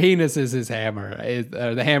 The penis is his hammer.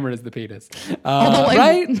 The hammer is the penis.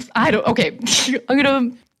 Right? Okay.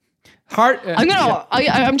 I'm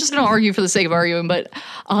just gonna argue for the sake of arguing, but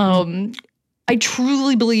I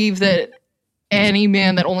truly believe that any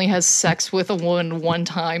man that only has sex with a woman 1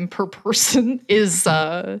 time per person is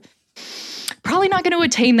probably not going to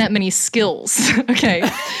attain that many skills, okay?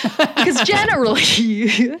 Because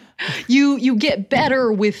generally, you get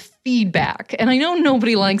better with feedback. And I know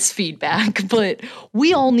nobody likes feedback, but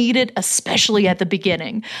we all need it, especially at the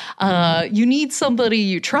beginning. You need somebody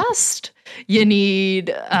you trust. You need,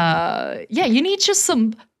 you need just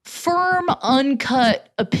some firm,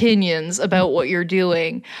 uncut opinions about what you're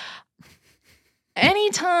doing.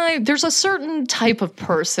 Anytime there's a certain type of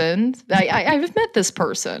person, I've met this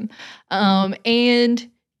person,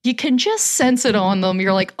 and you can just sense it on them.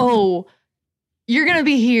 You're like, oh, you're going to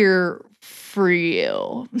be here for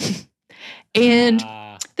you. And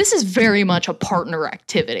this is very much a partner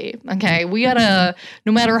activity. Okay. We gotta,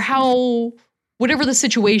 no matter how whatever the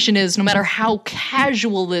situation is, no matter how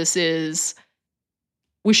casual this is,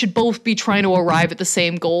 we should both be trying to arrive at the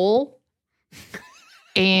same goal.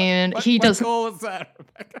 And he doesn't. What goal is that,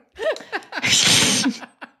 Rebecca?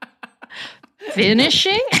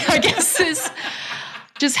 Finishing, I guess, is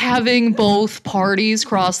just having both parties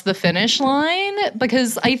cross the finish line,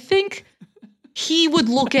 because I think he would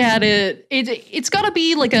look at it. It's got to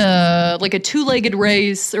be like a two-legged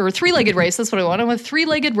race or a three-legged race. That's what I want. I want a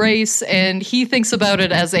three-legged race, and he thinks about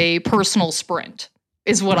it as a personal sprint,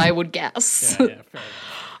 is what I would guess. Yeah, fair enough.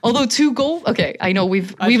 Although okay, I know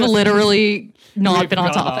we've literally not been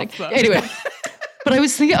on topic. Anyway, but I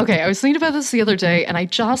was thinking about this the other day, and I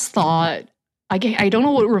just thought, I don't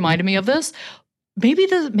know what reminded me of this.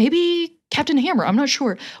 Maybe Captain Hammer, I'm not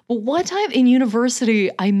sure. But one time in university,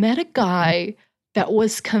 I met a guy that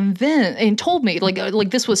was convinced and told me like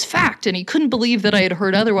this was fact, and he couldn't believe that I had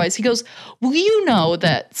heard otherwise. He goes, "Well, you know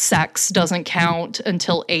that sex doesn't count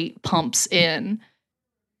until 8 pumps in."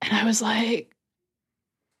 And I was like,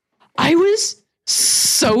 I was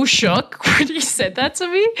so shook when he said that to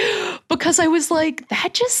me, because I was like,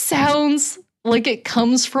 that just sounds like it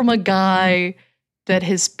comes from a guy that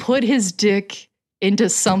has put his dick into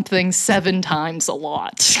something 7 times a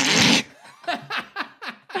lot.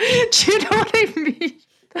 Do you know what I mean?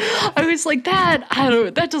 I was like,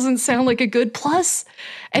 that doesn't sound like a good plus.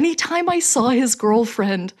 Anytime I saw his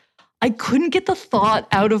girlfriend, I couldn't get the thought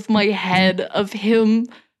out of my head of him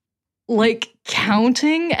like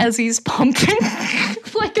counting as he's pumping.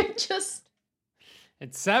 Like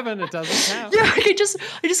it's 7, it doesn't count. Yeah, I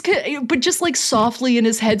just can't, but just like softly in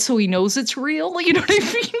his head so he knows it's real. You know what I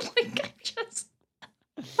mean? Like I just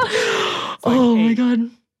oh 8. my God.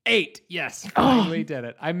 8, yes, finally did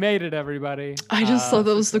it. I made it, everybody. I just thought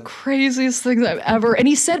that was the craziest thing I've ever. And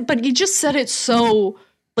he just said it so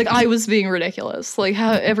like I was being ridiculous. Like,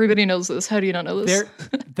 how everybody knows this. How do you not know this?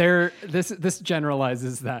 This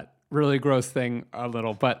generalizes that really gross thing a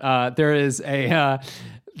little, but there's a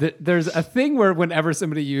thing where whenever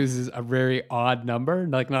somebody uses a very odd number,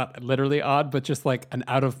 like not literally odd, but just like an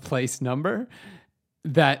out of place number,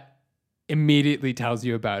 that immediately tells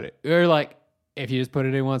you about it. You're like, if you just put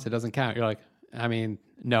it in once, it doesn't count. You're like, I mean,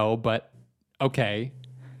 no, but okay,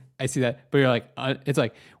 I see that. But you're like, it's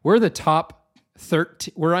like we're the top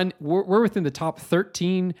 13. We're within the top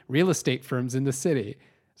 13 real estate firms in the city.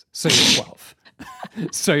 So you're 12.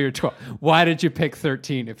 So you're 12. Why did you pick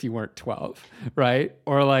 13 if you weren't 12? Right?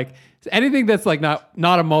 Or like anything that's like not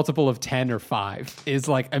a multiple of 10 or 5 is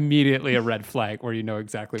like immediately a red flag where you know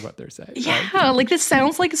exactly what they're saying. Yeah, right? like this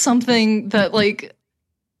sounds like something that like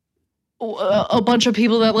a bunch of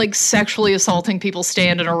people that like sexually assaulting people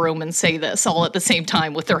stand in a room and say this all at the same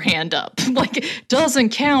time with their hand up. Like, doesn't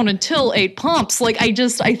count until 8 pumps. Like, I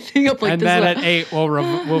think up like and this. And then at 8, we'll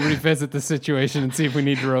revisit the situation and see if we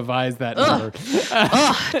need to revise that number.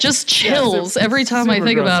 Just chills every time I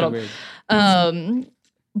think about them.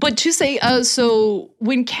 But to say, so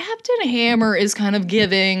when Captain Hammer is kind of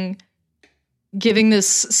giving this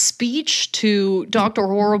speech to Dr.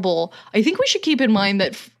 Horrible, I think we should keep in mind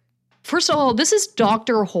that first of all, this is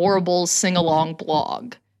Dr. Horrible's sing-along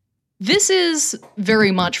blog. This is very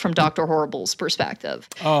much from Dr. Horrible's perspective.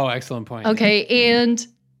 Oh, excellent point. Okay, and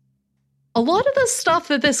a lot of the stuff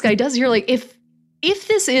that this guy does here, like if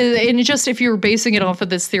this is, and just if you're basing it off of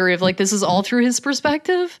this theory of like this is all through his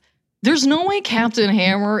perspective, there's no way Captain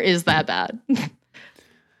Hammer is that bad.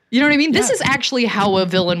 You know what I mean? Yeah. This is actually how a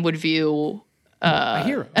villain would view a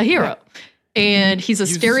hero. Yeah. And he's a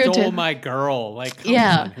stereotype. You stole my girl. Like, come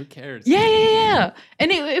on, who cares? Yeah.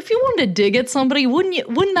 And if you wanted to dig at somebody,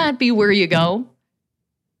 wouldn't that be where you go?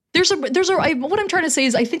 What I'm trying to say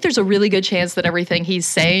is I think there's a really good chance that everything he's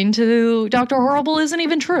saying to Dr. Horrible isn't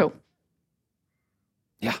even true.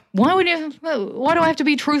 Yeah. Why do I have to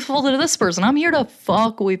be truthful to this person? I'm here to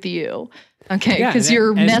fuck with you. Okay, because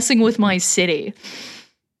you're messing with my city.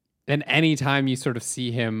 And anytime you sort of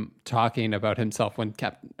see him talking about himself when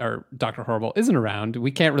Dr. Horrible isn't around,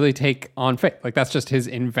 we can't really take on faith. Like, that's just his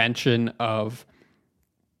invention of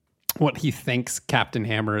what he thinks Captain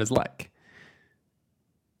Hammer is like.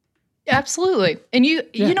 Absolutely. And you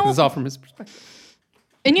know, this is all from his perspective.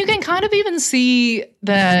 And you can kind of even see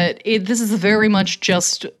that this is very much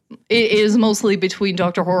it is mostly between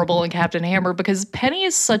Dr. Horrible and Captain Hammer, because Penny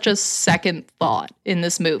is such a second thought in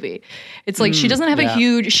this movie. It's like she doesn't have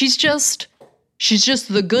she's just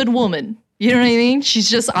the good woman. You know what I mean? She's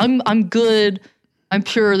just, I'm good. I'm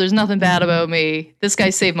pure. There's nothing bad about me. This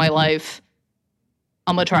guy saved my life.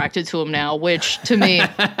 I'm attracted to him now, which to me,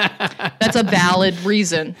 that's a valid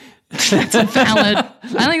reason. I think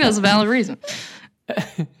that's a valid reason.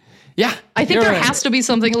 Yeah. I think you're there right. has to be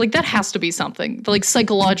something like that. Has to be something like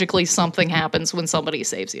psychologically something happens when somebody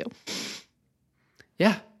saves you.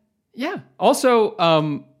 Yeah. Yeah.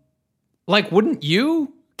 Also, like, wouldn't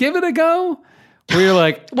you give it a go? Where you're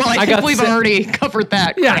like, Well, I think we've already covered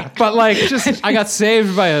that. Yeah, Craig. but like, just I got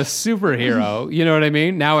saved by a superhero. You know what I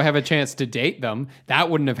mean? Now I have a chance to date them. That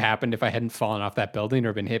wouldn't have happened if I hadn't fallen off that building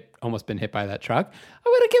or almost been hit by that truck.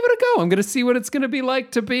 I'm gonna give it a go. I'm gonna see what it's gonna be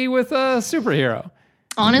like to be with a superhero.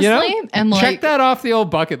 Honestly, You know? and like Check that off the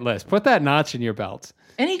old bucket list. Put that notch in your belt.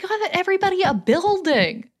 and he got everybody a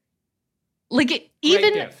building. Like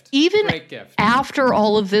even Great gift. after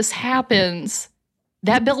all of this happens,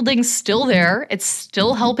 that building's still there. It's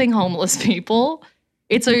still helping homeless people.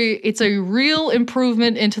 It's a real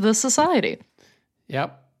improvement into the society.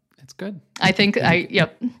 Yep, it's good. I think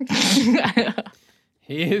yep.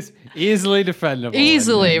 He is easily defendable.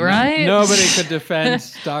 Easily, right? Nobody could defend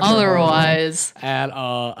Dr. Otherwise. At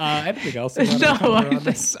all. Anything else? You No, cover on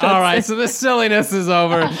this? All right, so the silliness is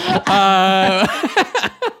over.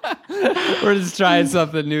 We're just trying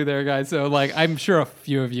something new there, guys. So, like, I'm sure a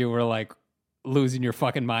few of you were like losing your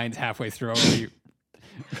fucking minds halfway through when you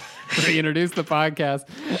reintroduced the podcast.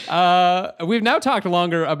 We've now talked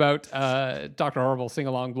longer about Dr. Horrible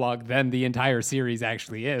sing-along blog than the entire series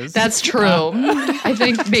actually is. That's true. I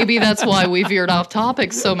think maybe that's why we veered off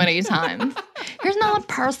topic so many times. Here's not a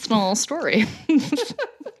personal story.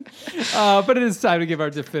 But it is time to give our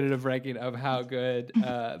definitive ranking of how good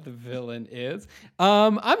the villain is.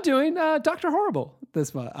 I'm doing Dr. Horrible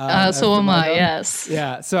this month. So am I, yes.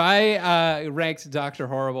 Yeah, so I ranked Dr.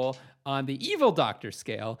 Horrible on the evil doctor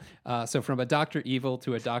scale. So from a Dr. Evil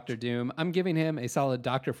to a Dr. Doom, I'm giving him a solid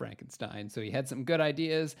Dr. Frankenstein. So he had some good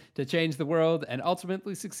ideas to change the world and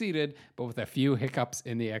ultimately succeeded, but with a few hiccups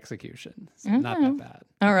in the execution. So not that bad.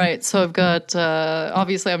 All right, so I've got,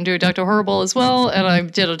 obviously I'm doing Dr. Horrible as well, and I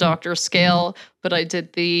did a doctor scale, but I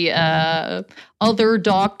did the other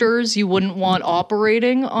doctors you wouldn't want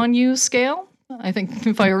operating on you scale. I think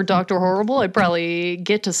if I heard Dr. Horrible, I'd probably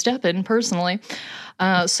get to step in personally.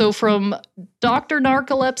 So from Dr.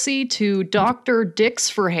 Narcolepsy to Dr. Dicks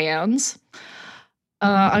for Hands,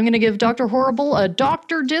 I'm going to give Dr. Horrible a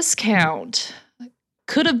doctor discount.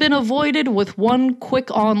 Could have been avoided with one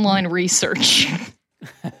quick online research.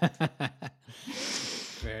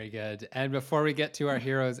 Very good. And before we get to our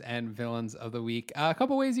heroes and villains of the week, a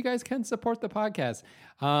couple ways you guys can support the podcast.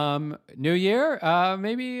 New year,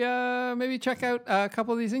 maybe check out a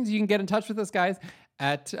couple of these things. You can get in touch with us, guys,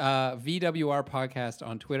 at VWR Podcast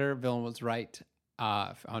on Twitter. Villain Was Right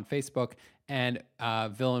on Facebook, and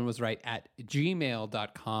Villain Was Right at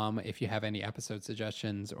gmail.com if you have any episode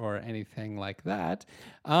suggestions or anything like that.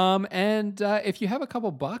 And if you have a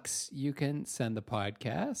couple bucks, you can send the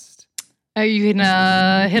podcast. You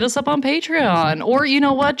can hit us up on Patreon, or you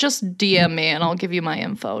know what? Just DM me and I'll give you my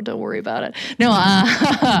info. Don't worry about it. No,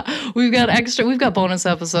 we've got bonus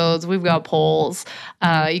episodes. We've got polls.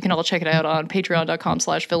 You can all check it out on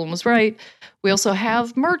patreon.com/villainwasright. We also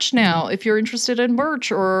have merch now. If you're interested in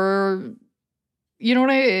merch, or you know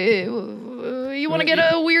what you want to get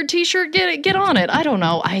a weird t-shirt, get on it. I don't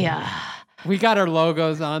know. We got our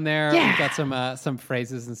logos on there. Yeah. We've got some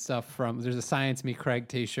phrases and stuff there's a Science Me Craig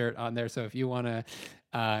t-shirt on there. So if you want to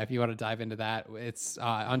dive into that, it's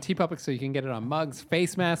on TeePublic, so you can get it on mugs,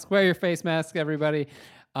 face masks. Wear your face mask, everybody.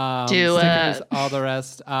 Do stickers, it. all the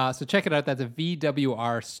rest. So check it out. That's a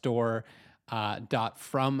VWR store.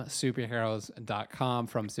 From superheroes.com,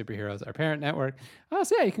 from Superheroes, our parent network.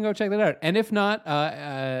 So yeah, you can go check that out. And if not,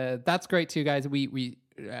 that's great too, guys. We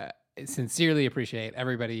sincerely appreciate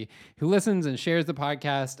everybody who listens and shares the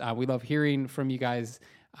podcast. We love hearing from you guys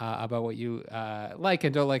about what you like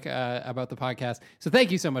and don't like about the podcast. So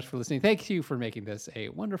thank you so much for listening. Thank you for making this a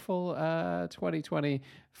wonderful 2020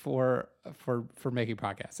 for making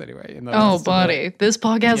podcasts anyway. Oh, buddy, this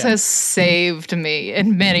podcast has saved me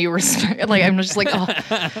in many respects. Like, I'm just like,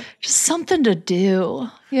 just something to do,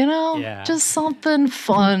 you know? Yeah. Just something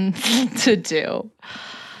fun to do.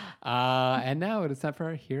 And now it is time for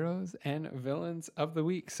our heroes and villains of the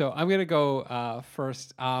week. So I'm gonna go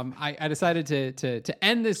first. I decided to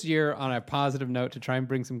end this year on a positive note to try and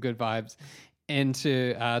bring some good vibes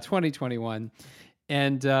into 2021.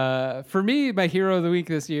 And for me, my hero of the week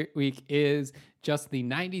this week is just the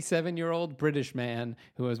 97-year-old British man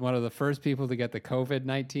who was one of the first people to get the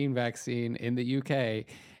COVID-19 vaccine in the UK.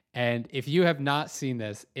 And if you have not seen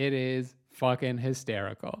this, it is fucking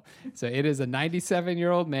hysterical. So it is a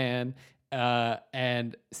 97-year-old man,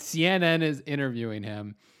 and CNN is interviewing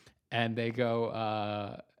him, and they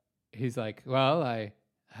go, he's like, well, I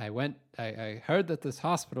heard that this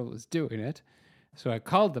hospital was doing it, so I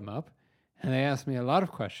called them up, and they asked me a lot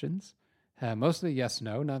of questions. Mostly yes,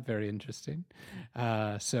 no, not very interesting.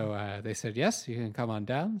 So they said, yes, you can come on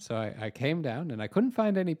down. So I came down and I couldn't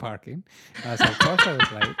find any parking. So of course I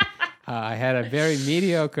was late. I had a very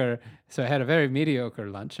mediocre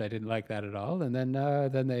lunch. I didn't like that at all. And then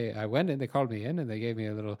I went in, they called me in and they gave me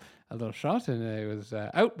a little shot and it was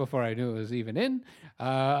out before I knew it was even in.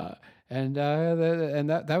 And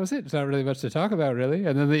that was it. It's not really much to talk about, really.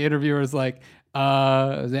 And then the interviewer was like,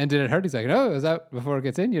 and did it hurt? He's like, no, it was out before it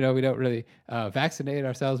gets in. We don't really vaccinate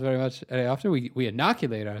ourselves very much very often. We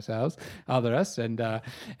inoculate ourselves, all the rest. And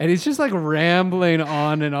he's just like rambling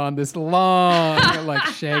on and on this long, like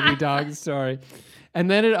shaggy dog story. And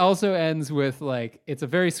then it also ends with like, it's a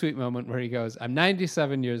very sweet moment where he goes, I'm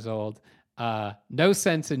 97 years old. No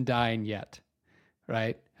sense in dying yet.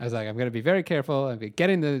 Right? I was like, I'm going to be very careful. I'm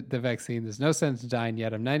getting the vaccine. There's no sense in dying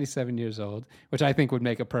yet. I'm 97 years old, which I think would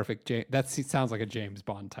make a perfect, that sounds like a James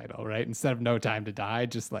Bond title, right? Instead of No Time to Die,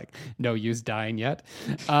 just like no use dying yet.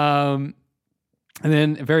 And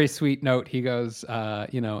then a very sweet note, he goes, so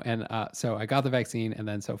I got the vaccine. And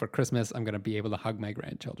then so for Christmas, I'm going to be able to hug my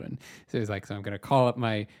grandchildren. So he's like, so I'm going to call up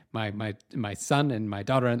my son and my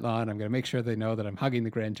daughter-in-law, and I'm going to make sure they know that I'm hugging the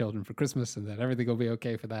grandchildren for Christmas and that everything will be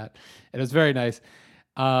okay for that. It was very nice.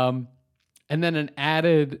 And then an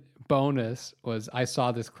added bonus was I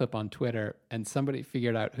saw this clip on Twitter and somebody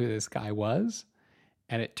figured out who this guy was.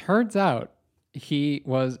 And it turns out he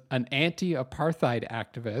was an anti-apartheid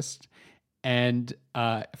activist and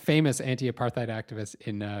famous anti-apartheid activist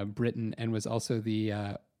in Britain, and was also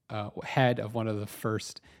the head of one of the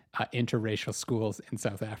first interracial schools in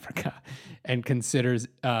South Africa, and considers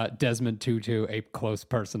Desmond Tutu a close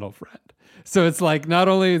personal friend. So it's like, not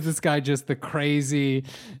only is this guy just the crazy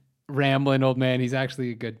rambling old man, he's actually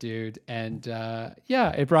a good dude. And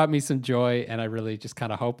it brought me some joy, and I really just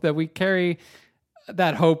kind of hope that we carry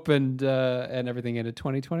that hope and everything into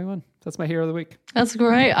 2021. That's my hero of the week. That's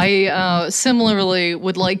great. I similarly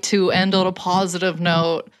would like to end on a positive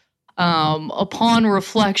note. Upon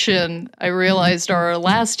reflection, I realized our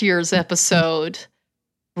last year's episode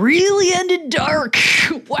really ended dark.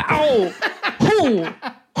 Wow.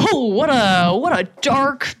 What a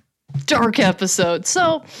dark episode.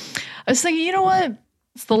 So I was thinking, you know what?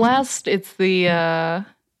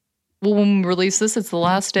 When we release this, it's the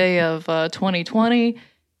last day of 2020.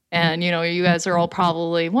 And, you guys are all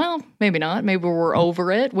probably, well, maybe not. Maybe we're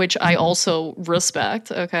over it, which I also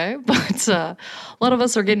respect, okay? But a lot of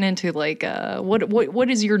us are getting into, like, what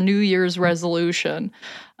is your New Year's resolution?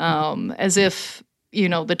 As if,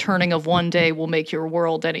 the turning of one day will make your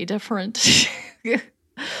world any different.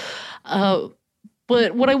 But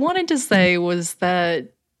what I wanted to say was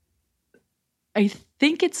that I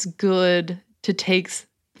think it's good to take...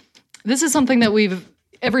 This is something that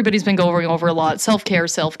everybody's been going over a lot. Self-care,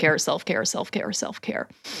 self-care, self-care, self-care, self-care.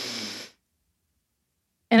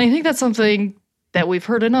 And I think that's something that we've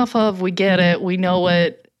heard enough of. We get it. We know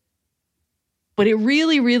it. But it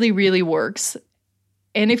really, really, really works.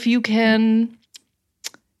 And if you've been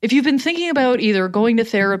thinking about either going to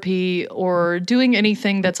therapy or doing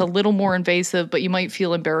anything that's a little more invasive, but you might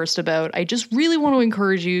feel embarrassed about, I just really want to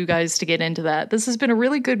encourage you guys to get into that. This has been a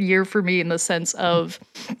really good year for me in the sense of,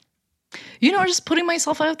 just putting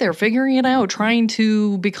myself out there, figuring it out, trying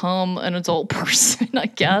to become an adult person, I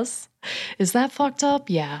guess. Is that fucked up?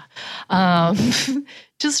 Yeah.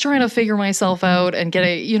 Just trying to figure myself out and get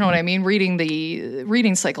reading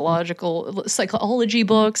psychology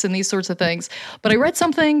books and these sorts of things. But I read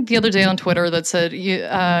something the other day on Twitter that said,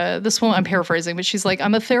 this one, I'm paraphrasing, but she's like,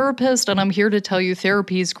 I'm a therapist and I'm here to tell you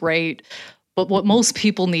therapy is great, but what most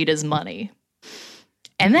people need is money.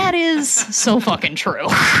 And that is so fucking true.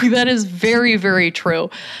 That is very, very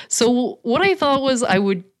true. So what I thought was I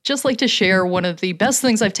would just like to share one of the best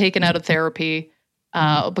things I've taken out of therapy,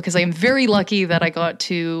 because I am very lucky that I got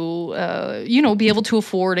to, be able to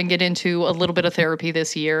afford and get into a little bit of therapy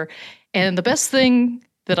this year. And the best thing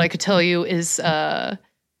that I could tell you is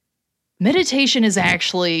meditation is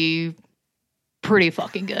actually pretty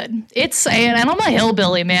fucking good. And I'm a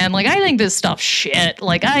hillbilly, man. Like, I think this stuff's shit.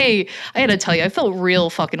 Like, I had to tell you, I felt real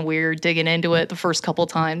fucking weird digging into it the first couple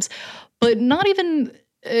times, but not even,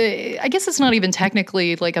 I guess it's not even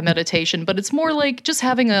technically like a meditation, but it's more like just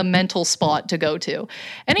having a mental spot to go to.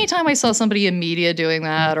 Anytime I saw somebody in media doing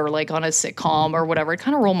that or like on a sitcom or whatever, I'd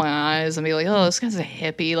kind of roll my eyes and be like, oh, this guy's a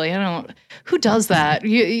hippie. Like, who does that?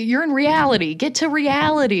 You're in reality. Get to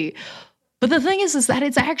reality. But the thing is that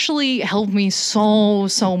it's actually helped me so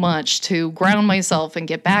much to ground myself and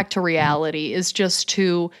get back to reality, is just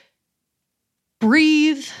to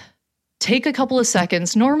breathe, take a couple of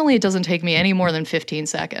seconds. Normally it doesn't take me any more than 15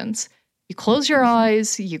 seconds. You close your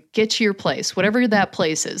eyes, you get to your place, whatever that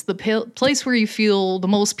place is, the place where you feel the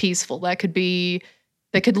most peaceful. That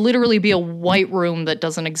could literally be a white room that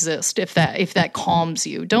doesn't exist if that calms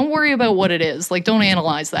you. Don't worry about what it is. Like, don't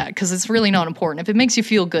analyze that because it's really not important. If it makes you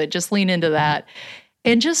feel good, just lean into that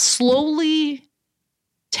and just slowly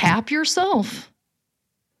tap yourself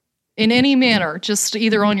in any manner, just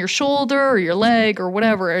either on your shoulder or your leg or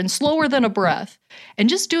whatever, and slower than a breath. And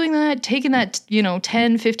just doing that, taking that,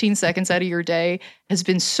 10, 15 seconds out of your day has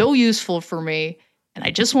been so useful for me. And I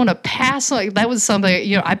just want to pass, that was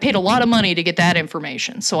something, I paid a lot of money to get that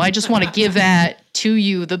information. So I just want to give that to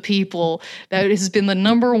you, the people. That has been the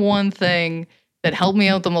number one thing that helped me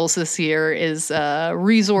out the most this year is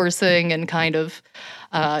resourcing and kind of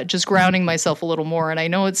just grounding myself a little more. And I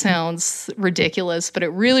know it sounds ridiculous, but it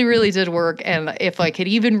really, really did work. And if I could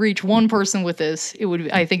even reach one person with this,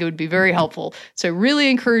 I think it would be very helpful. So I really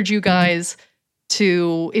encourage you guys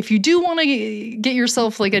to, if you do want to get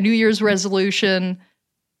yourself like a New Year's resolution,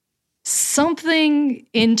 something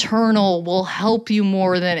internal will help you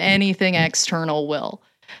more than anything external will.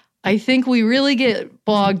 I think we really get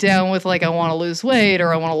bogged down with like, I want to lose weight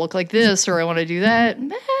or I want to look like this or I want to do that.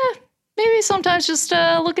 Maybe sometimes just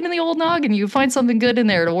looking in the old noggin, you find something good in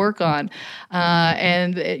there to work on.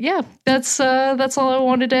 That's all I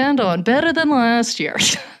wanted to end on. Better than last year,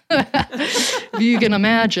 if you can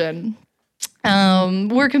imagine.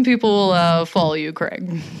 Where can people follow you,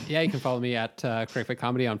 Craig? Yeah, you can follow me at Craig Fight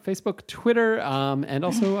Comedy on Facebook, Twitter, and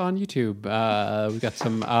also on YouTube. We've got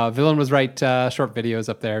some Villain Was Right short videos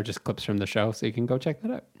up there, just clips from the show, so you can go check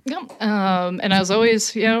that out. Yep. And as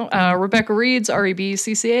always, Rebecca Reeds,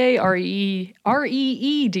 REBCCA,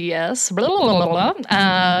 REEDS, blah, blah, blah,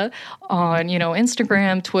 blah, on,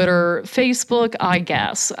 Instagram, Twitter, Facebook, I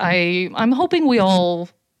guess. I'm hoping we all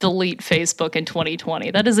delete Facebook in 2020.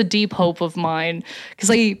 That is a deep hope of mine because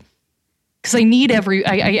I need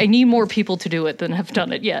I need more people to do it than have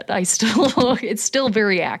done it yet. It's still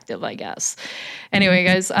very active, I guess. Anyway,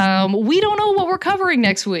 guys, we don't know what we're covering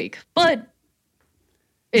next week, but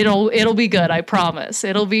it'll be good. I promise.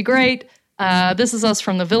 It'll be great. This is us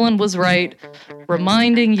from The Villain Was Right,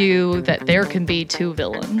 reminding you that there can be two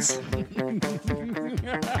villains.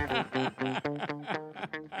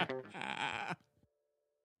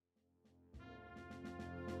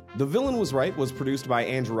 The Villain Was Right was produced by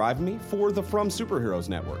Andrew Ivamy for the From Superheroes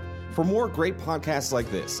Network. For more great podcasts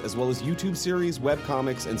like this, as well as YouTube series,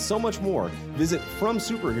 webcomics, and so much more, visit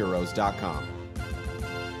FromSuperheroes.com.